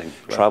jazz. Everything.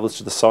 He travels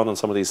to the sun on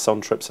some of these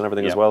sun trips and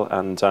everything as well.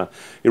 And he's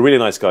a really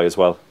nice guy as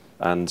well.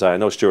 And I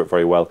know Stuart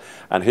very well.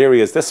 And here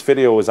he is. This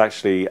video was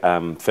actually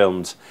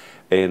filmed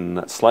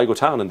in Sligo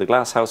Town in the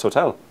Glass House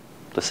Hotel.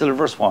 The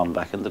Silver Swan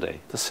back in the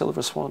day. The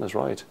Silver Swan is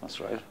right. That's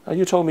right. And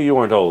you told me you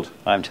weren't old.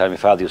 I'm telling my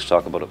father used to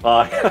talk about it.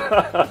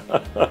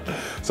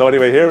 So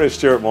anyway, here is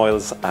Stuart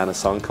Moyles and a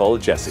song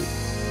called Jessie.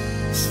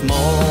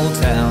 Small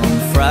town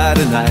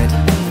Friday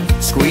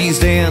night,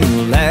 squeezed in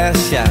the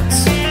last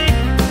shots,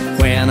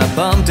 when I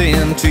bumped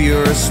into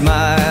your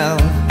smile.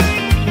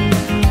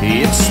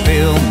 It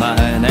spilled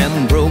mine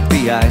and broke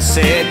the ice.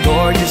 Said,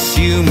 gorgeous,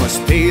 you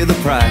must pay the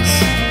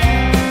price.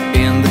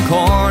 In the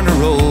corner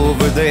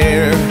over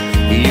there,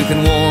 you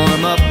can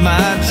warm up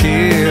my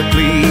chair,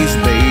 please,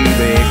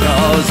 baby.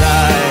 'Cause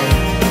I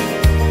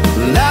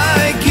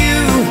like you,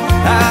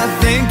 I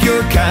think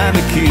you're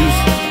kinda cute.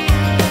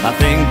 I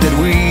think that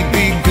we'd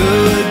be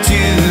good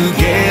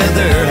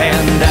together.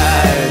 And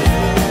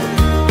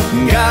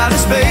I've got a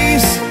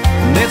space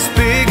that's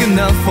big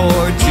enough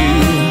for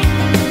two.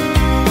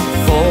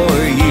 For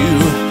you,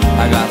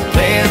 I got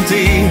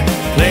plenty,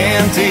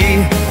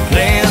 plenty,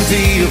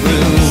 plenty of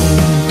room.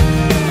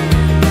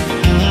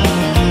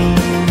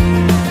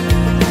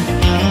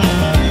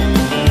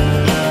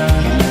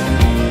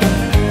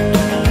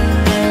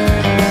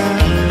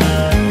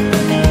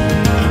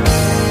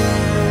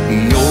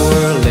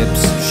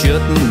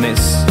 Shouldn't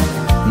miss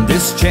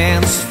this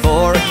chance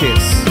for a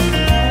kiss.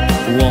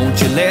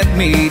 Won't you let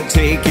me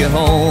take you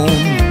home?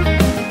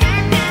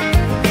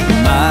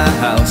 My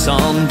house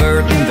on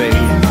Burton Bay,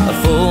 a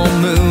full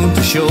moon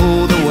to show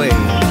the way,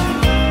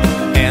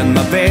 and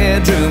my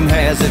bedroom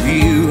has a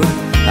view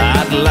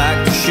I'd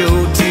like to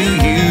show to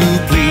you,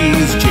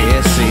 please,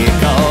 Jessie.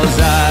 'Cause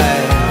I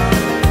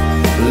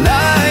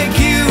like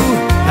you,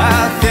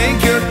 I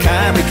think you're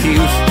kinda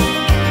cute.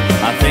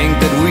 I think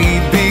that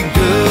we'd be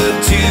good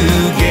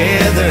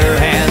together.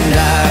 And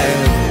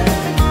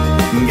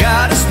I've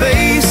got a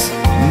space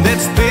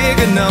that's big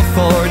enough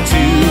for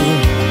two.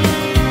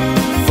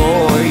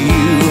 For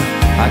you,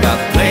 I got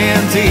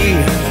plenty,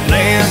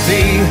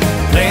 plenty,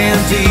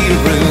 plenty of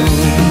room.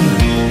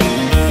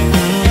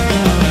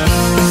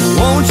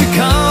 Won't you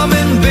come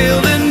and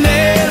build a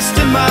nest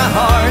in my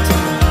heart?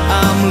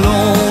 I'm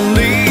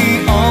lonely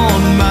on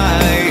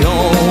my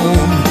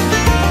own.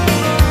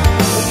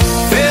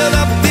 Fill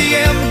up the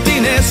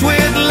emptiness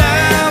with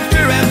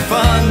laughter and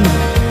fun,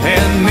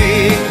 and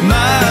make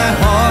my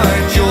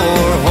heart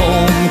your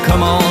home.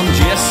 Come on,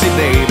 Jessie,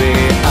 baby,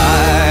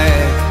 I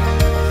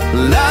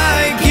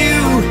like you.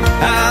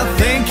 I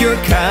think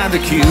you're kinda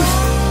cute.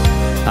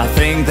 I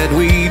think that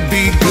we'd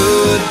be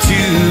good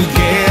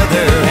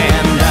together.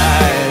 And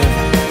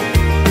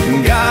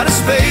I've got a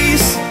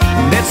space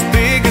that's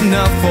big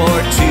enough for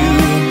two.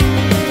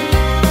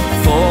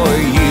 For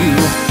you,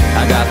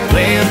 I got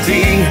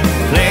plenty,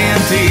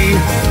 plenty,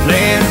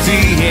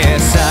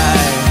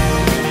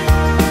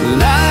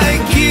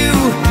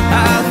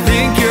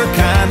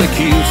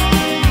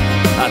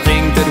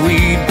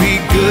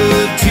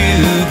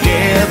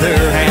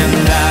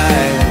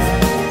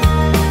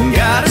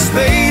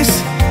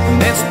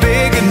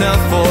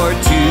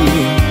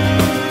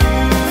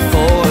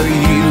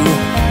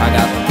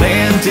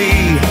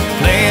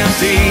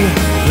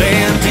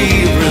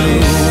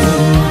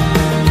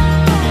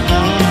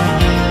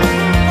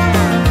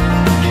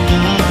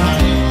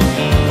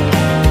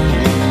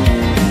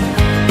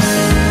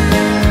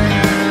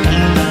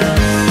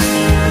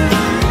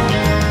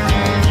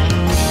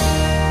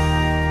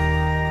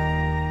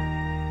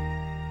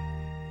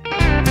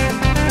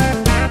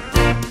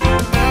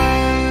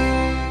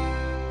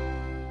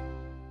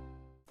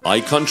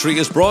 iCountry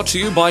is brought to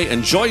you by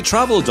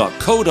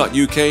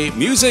enjoytravel.co.uk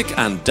Music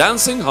and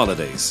Dancing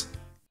Holidays.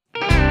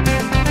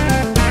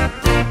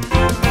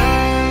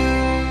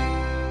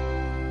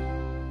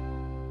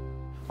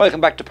 Welcome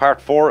back to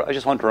part 4. I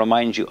just want to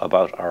remind you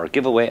about our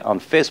giveaway on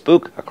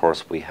Facebook. Of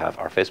course, we have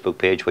our Facebook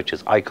page, which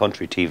is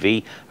iCountry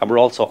TV, and we're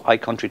also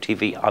iCountry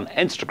TV on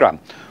Instagram.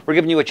 We're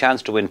giving you a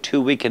chance to win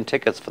 2 weekend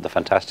tickets for the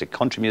fantastic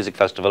country music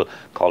festival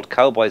called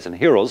Cowboys and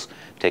Heroes.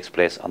 It takes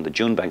place on the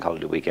June bank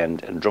holiday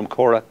weekend in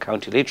Drumcora,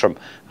 County Leitrim.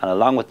 And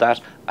along with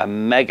that, a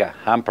mega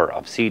hamper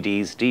of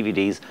CDs,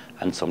 DVDs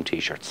and some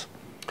T-shirts.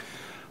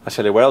 I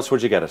tell you, where else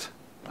would you get it?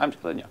 I'm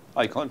telling you,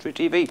 iCountry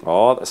TV.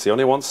 Oh, that's the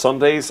only one.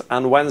 Sundays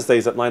and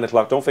Wednesdays at 9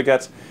 o'clock. Don't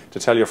forget to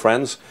tell your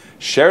friends,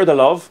 share the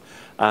love,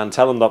 and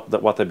tell them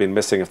that what they've been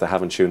missing if they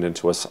haven't tuned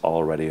into us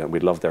already. And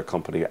we'd love their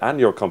company and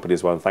your company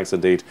as well. And thanks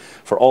indeed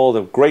for all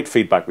the great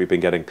feedback we've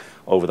been getting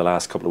over the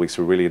last couple of weeks.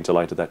 We're really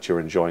delighted that you're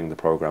enjoying the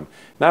programme.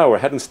 Now we're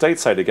heading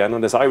stateside again on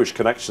this Irish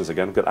Connections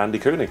again. We've got Andy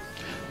Cooney.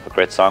 A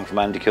great song from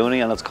Andy Cooney,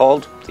 and it's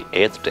called The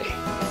Eighth Day.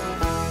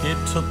 It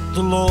took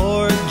the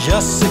Lord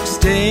just 6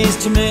 days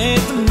to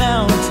make the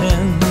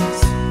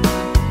mountains,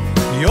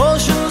 the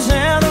oceans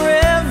and the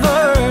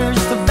rivers,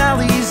 the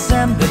valleys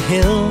and the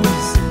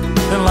hills.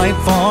 Then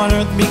life on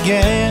earth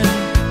began,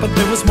 but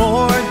there was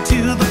more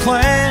to the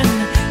plan.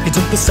 He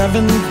took the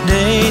 7th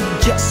day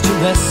just to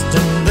rest,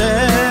 and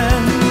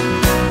then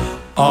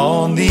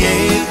on the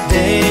 8th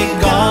day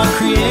God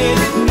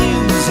created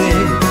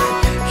music.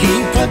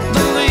 He put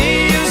the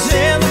leaves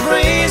in the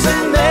breeze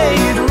and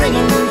made a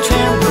ringing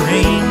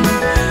tambourine.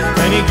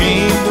 And he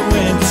gave the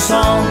wind a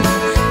song,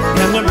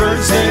 and the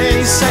birds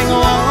they sang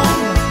along,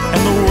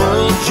 and the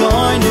world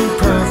joined in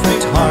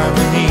perfect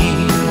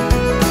harmony.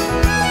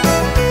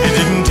 It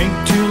didn't take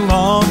too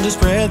long to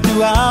spread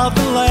throughout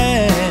the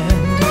land.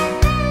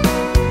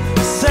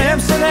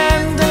 Samson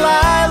and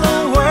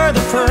Delilah were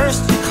the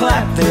first to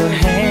clap their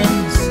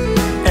hands.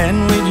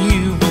 And would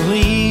you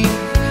believe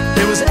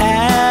there was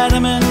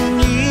Adam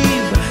and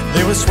Eve?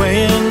 They were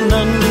swaying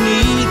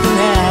underneath an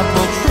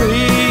apple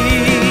tree.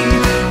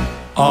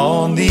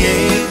 On the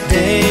 8th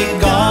day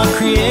God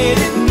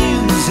created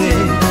music.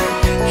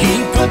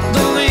 He put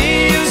the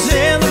leaves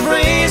in the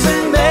breeze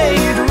and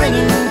made a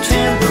ringing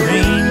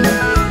tambourine.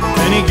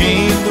 And he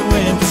gave the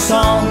wind a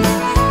song,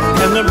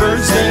 and the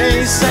birds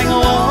they sang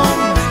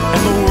along,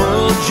 and the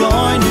world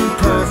joined in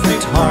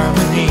perfect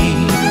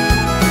harmony.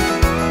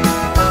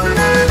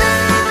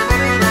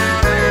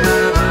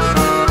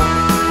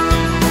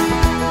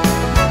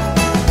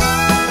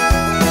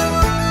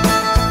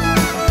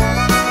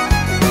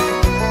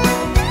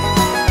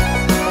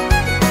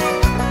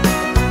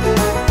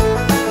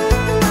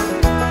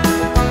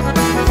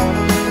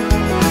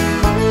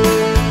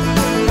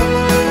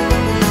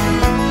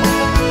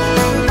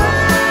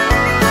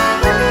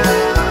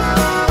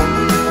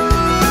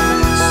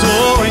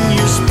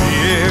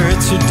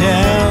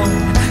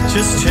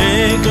 Just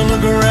take a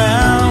look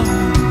around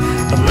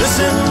and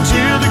listen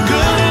to the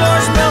good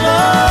Lord's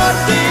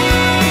melody.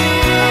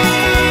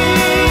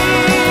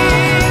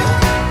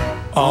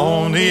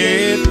 On the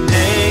 8th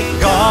day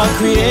God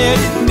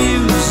created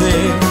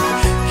music.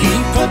 He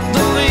put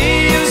the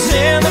leaves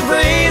in the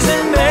breeze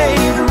and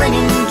made a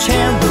ringing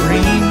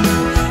tambourine.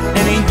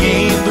 And he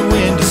gave the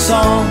wind a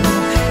song,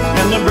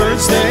 and the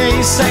birds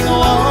they sang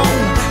along,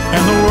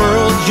 and the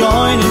world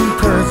joined in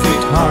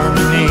perfect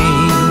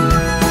harmony.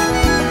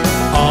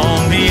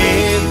 On the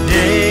 8th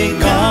day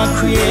God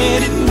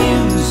created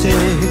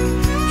music.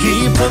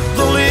 He put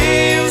the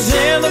leaves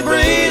in the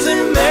breeze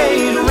and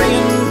made a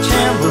ringing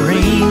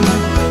tambourine.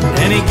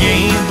 And he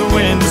gave the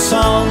wind a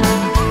song,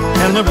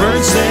 and the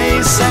birds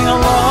they sang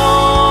along,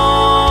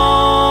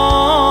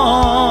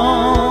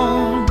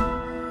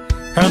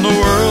 and the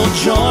world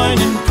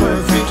joined in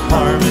perfect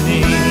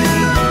harmony.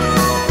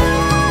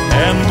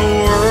 And the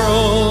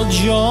world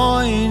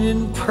joined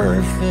in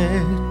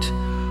perfect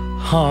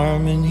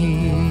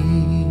harmony.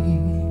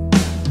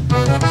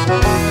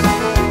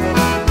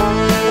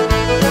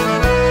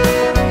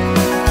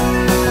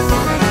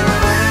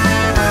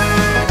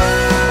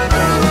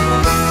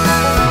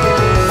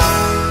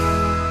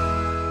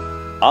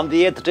 On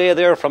the 8th day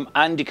there from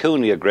Andy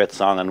Cooney, a great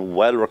song and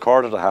well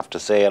recorded, I have to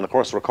say, and of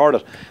course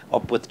recorded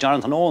up with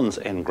Jonathan Owens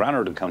in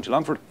Granard in County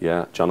Longford.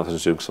 Yeah,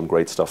 Jonathan's doing some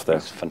great stuff there.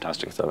 It's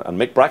fantastic. So, and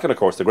Mick Bracken, of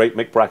course, the great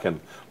Mick Bracken,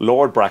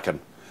 Lord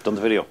Bracken. Done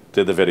the video.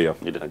 Did the video.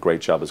 You did. A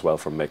great job as well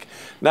from Mick.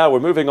 Now we're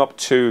moving up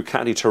to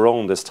County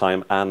Tyrone this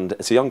time, and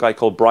it's a young guy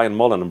called Brian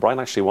Mullen, and Brian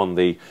actually won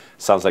the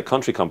Sounds Like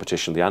Country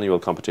competition, the annual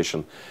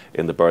competition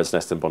in the Bird's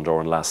Nest in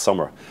Bundoran last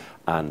summer.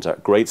 And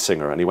great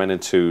singer, and he went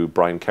into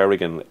Brian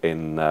Kerrigan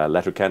in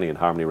Letterkenny in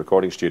Harmony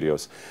Recording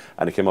Studios,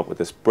 and he came up with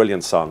this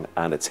brilliant song,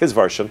 and it's his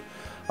version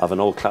of an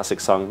old classic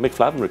song. Mick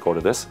Flavin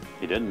recorded this.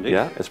 He did indeed.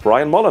 Yeah, it's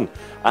Brian Mullen,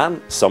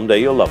 and Someday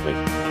You'll Love Me.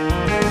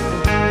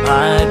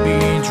 Might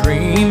be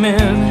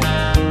dreaming,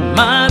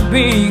 might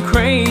be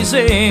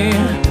crazy,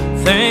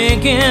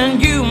 thinking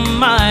you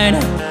might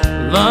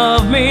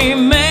love me,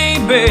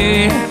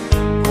 maybe.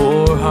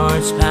 Poor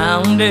hearts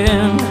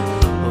pounding,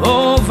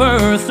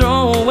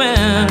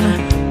 overthrowing,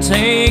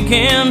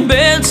 aching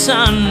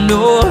bedside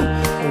door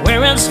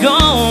where it's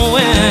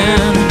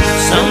going.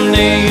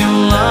 Someday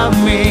you'll love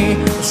me,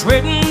 it's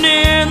written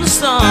in the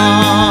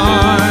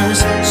stars.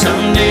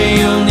 Someday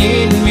you'll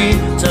need me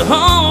to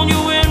hold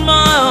you in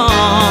my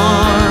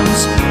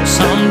arms.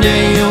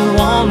 Someday you'll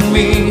want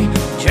me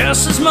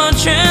just as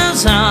much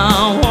as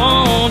I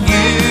want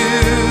you.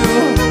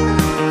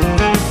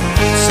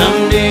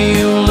 Someday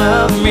you'll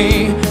love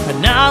me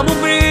and I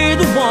will be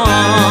the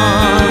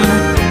one.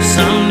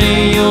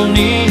 Someday you'll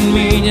need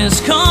me,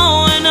 just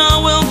call and I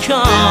will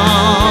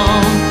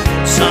come.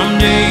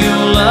 Someday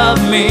you'll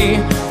love me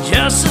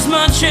just as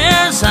much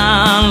as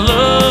I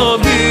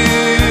love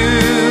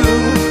you.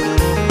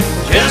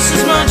 Just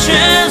as much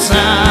as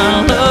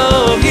I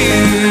love you.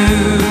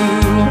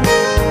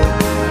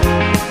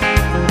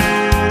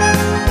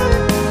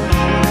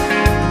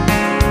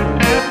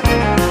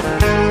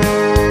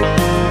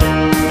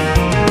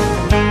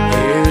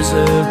 There's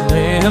a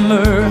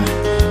glimmer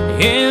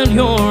in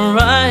your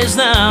eyes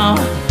now,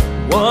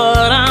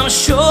 what I'm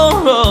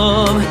sure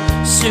of,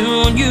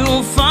 soon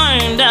you'll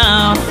find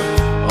out.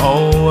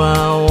 Oh,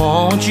 I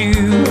want you,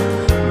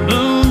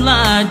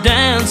 moonlight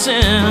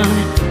dancing,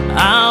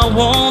 I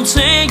won't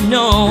take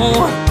no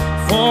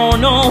for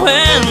no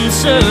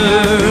answer.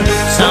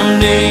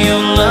 Someday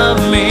you'll love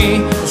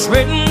me, it's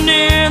written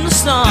in the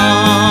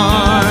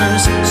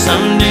stars.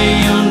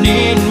 Someday you'll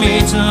need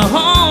me to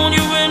hold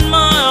you in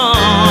my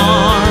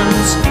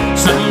arms.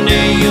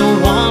 Someday you'll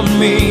want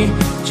me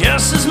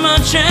just as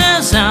much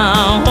as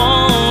I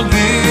want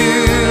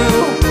you.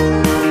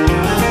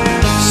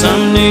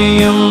 Someday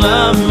you'll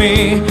love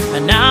me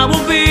and I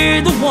will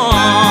be the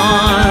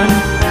one.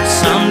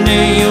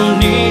 Someday you'll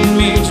need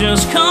me,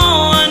 just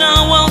call and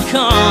I will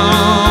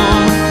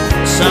come.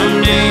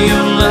 Someday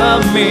you'll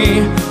love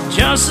me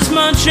just as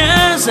much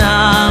as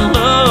I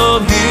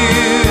love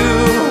you.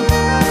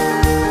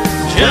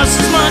 Just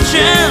as much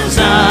as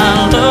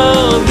I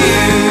love you.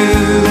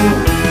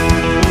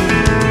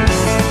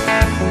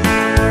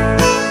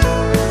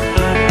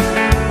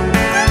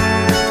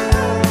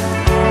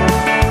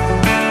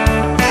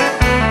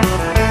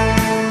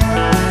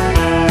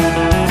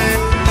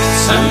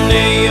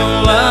 Someday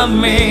you'll love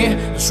me,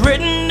 it's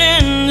written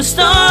in the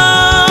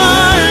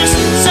stars.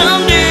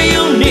 Someday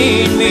you'll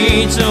need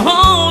me to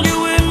hold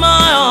you in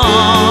my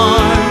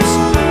arms.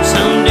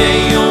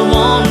 Someday you'll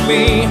want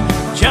me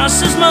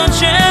just as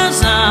much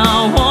as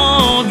I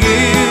want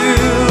you.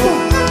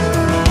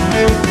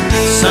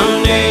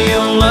 Someday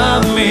you'll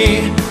love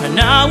me and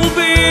I will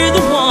be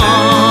the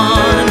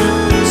one.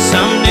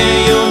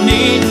 Someday you'll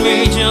need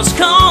me, just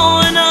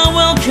call and I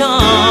will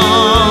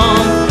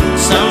come.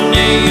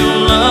 Someday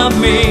you'll love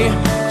me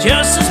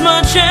just as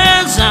much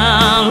as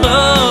I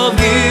love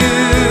you.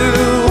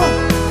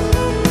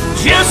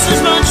 Just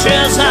as much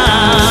as I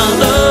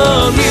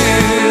love you.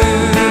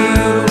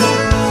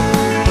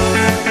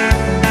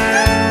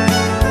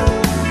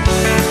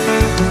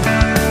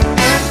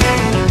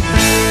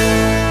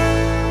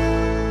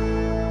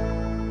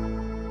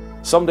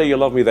 Someday You'll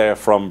Love Me there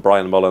from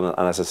Brian Mullen,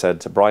 and as I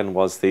said, Brian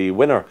was the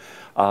winner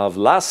of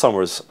last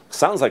summer's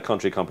Sounds Like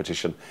Country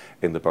competition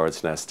in the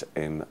Bird's Nest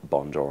in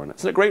Bundoran.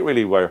 Isn't it great,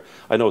 really, where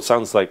I know it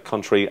sounds like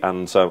country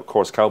and, of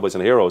course, Cowboys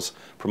and Heroes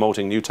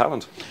promoting new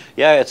talent?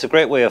 Yeah, it's a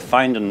great way of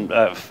finding,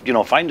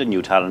 finding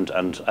new talent.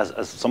 And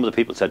as some of the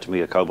people said to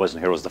me at Cowboys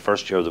and Heroes the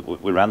first year that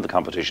we ran the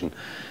competition,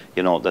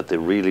 you know, that they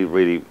really,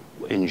 really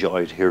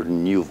enjoyed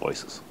hearing new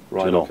voices.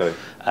 Right, you know? okay.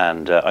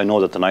 And I know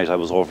that the night I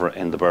was over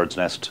in the Bird's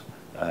Nest,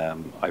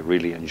 I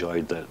really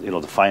enjoyed the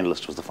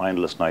finalist was the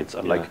finalist nights,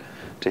 and like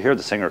to hear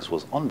the singers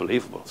was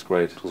unbelievable. It's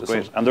great. It was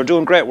great, and they're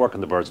doing great work in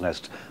the Bird's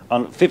Nest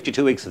on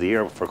 52 weeks of the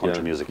year for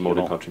country music.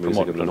 Promoting country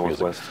music in the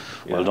Northwest.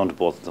 Yeah. Well done to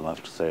both of them, I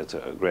have to say. It's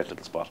a great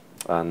little spot.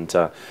 And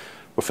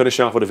we're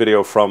finishing off with a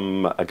video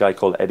from a guy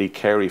called Eddie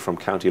Carey from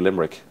County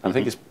Limerick. I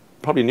think he's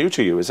probably new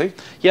to you, is he?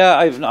 Yeah,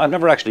 I've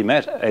never actually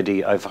met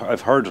Eddie.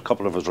 I've heard a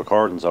couple of his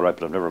recordings, all right,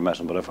 but I've never met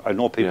him. But I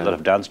know people that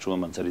have danced to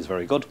him and said he's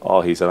very good.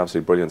 Oh, he's an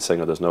absolutely brilliant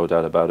singer, there's no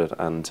doubt about it.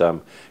 And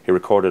he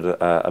recorded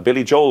a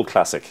Billy Joel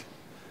classic.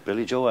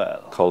 Billy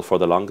Joel. Called For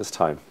the Longest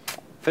Time.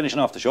 Finishing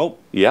off the show.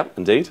 Yeah,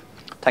 indeed.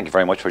 Thank you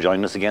very much for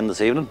joining us again this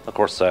evening. Of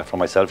course, from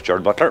myself,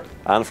 Gerard Butler.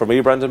 And from me,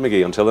 Brendan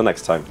Magee. Until the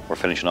next time. We're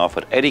finishing off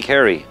with Eddie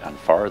Carey and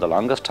For the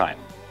Longest Time.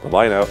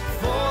 Bye-bye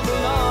now.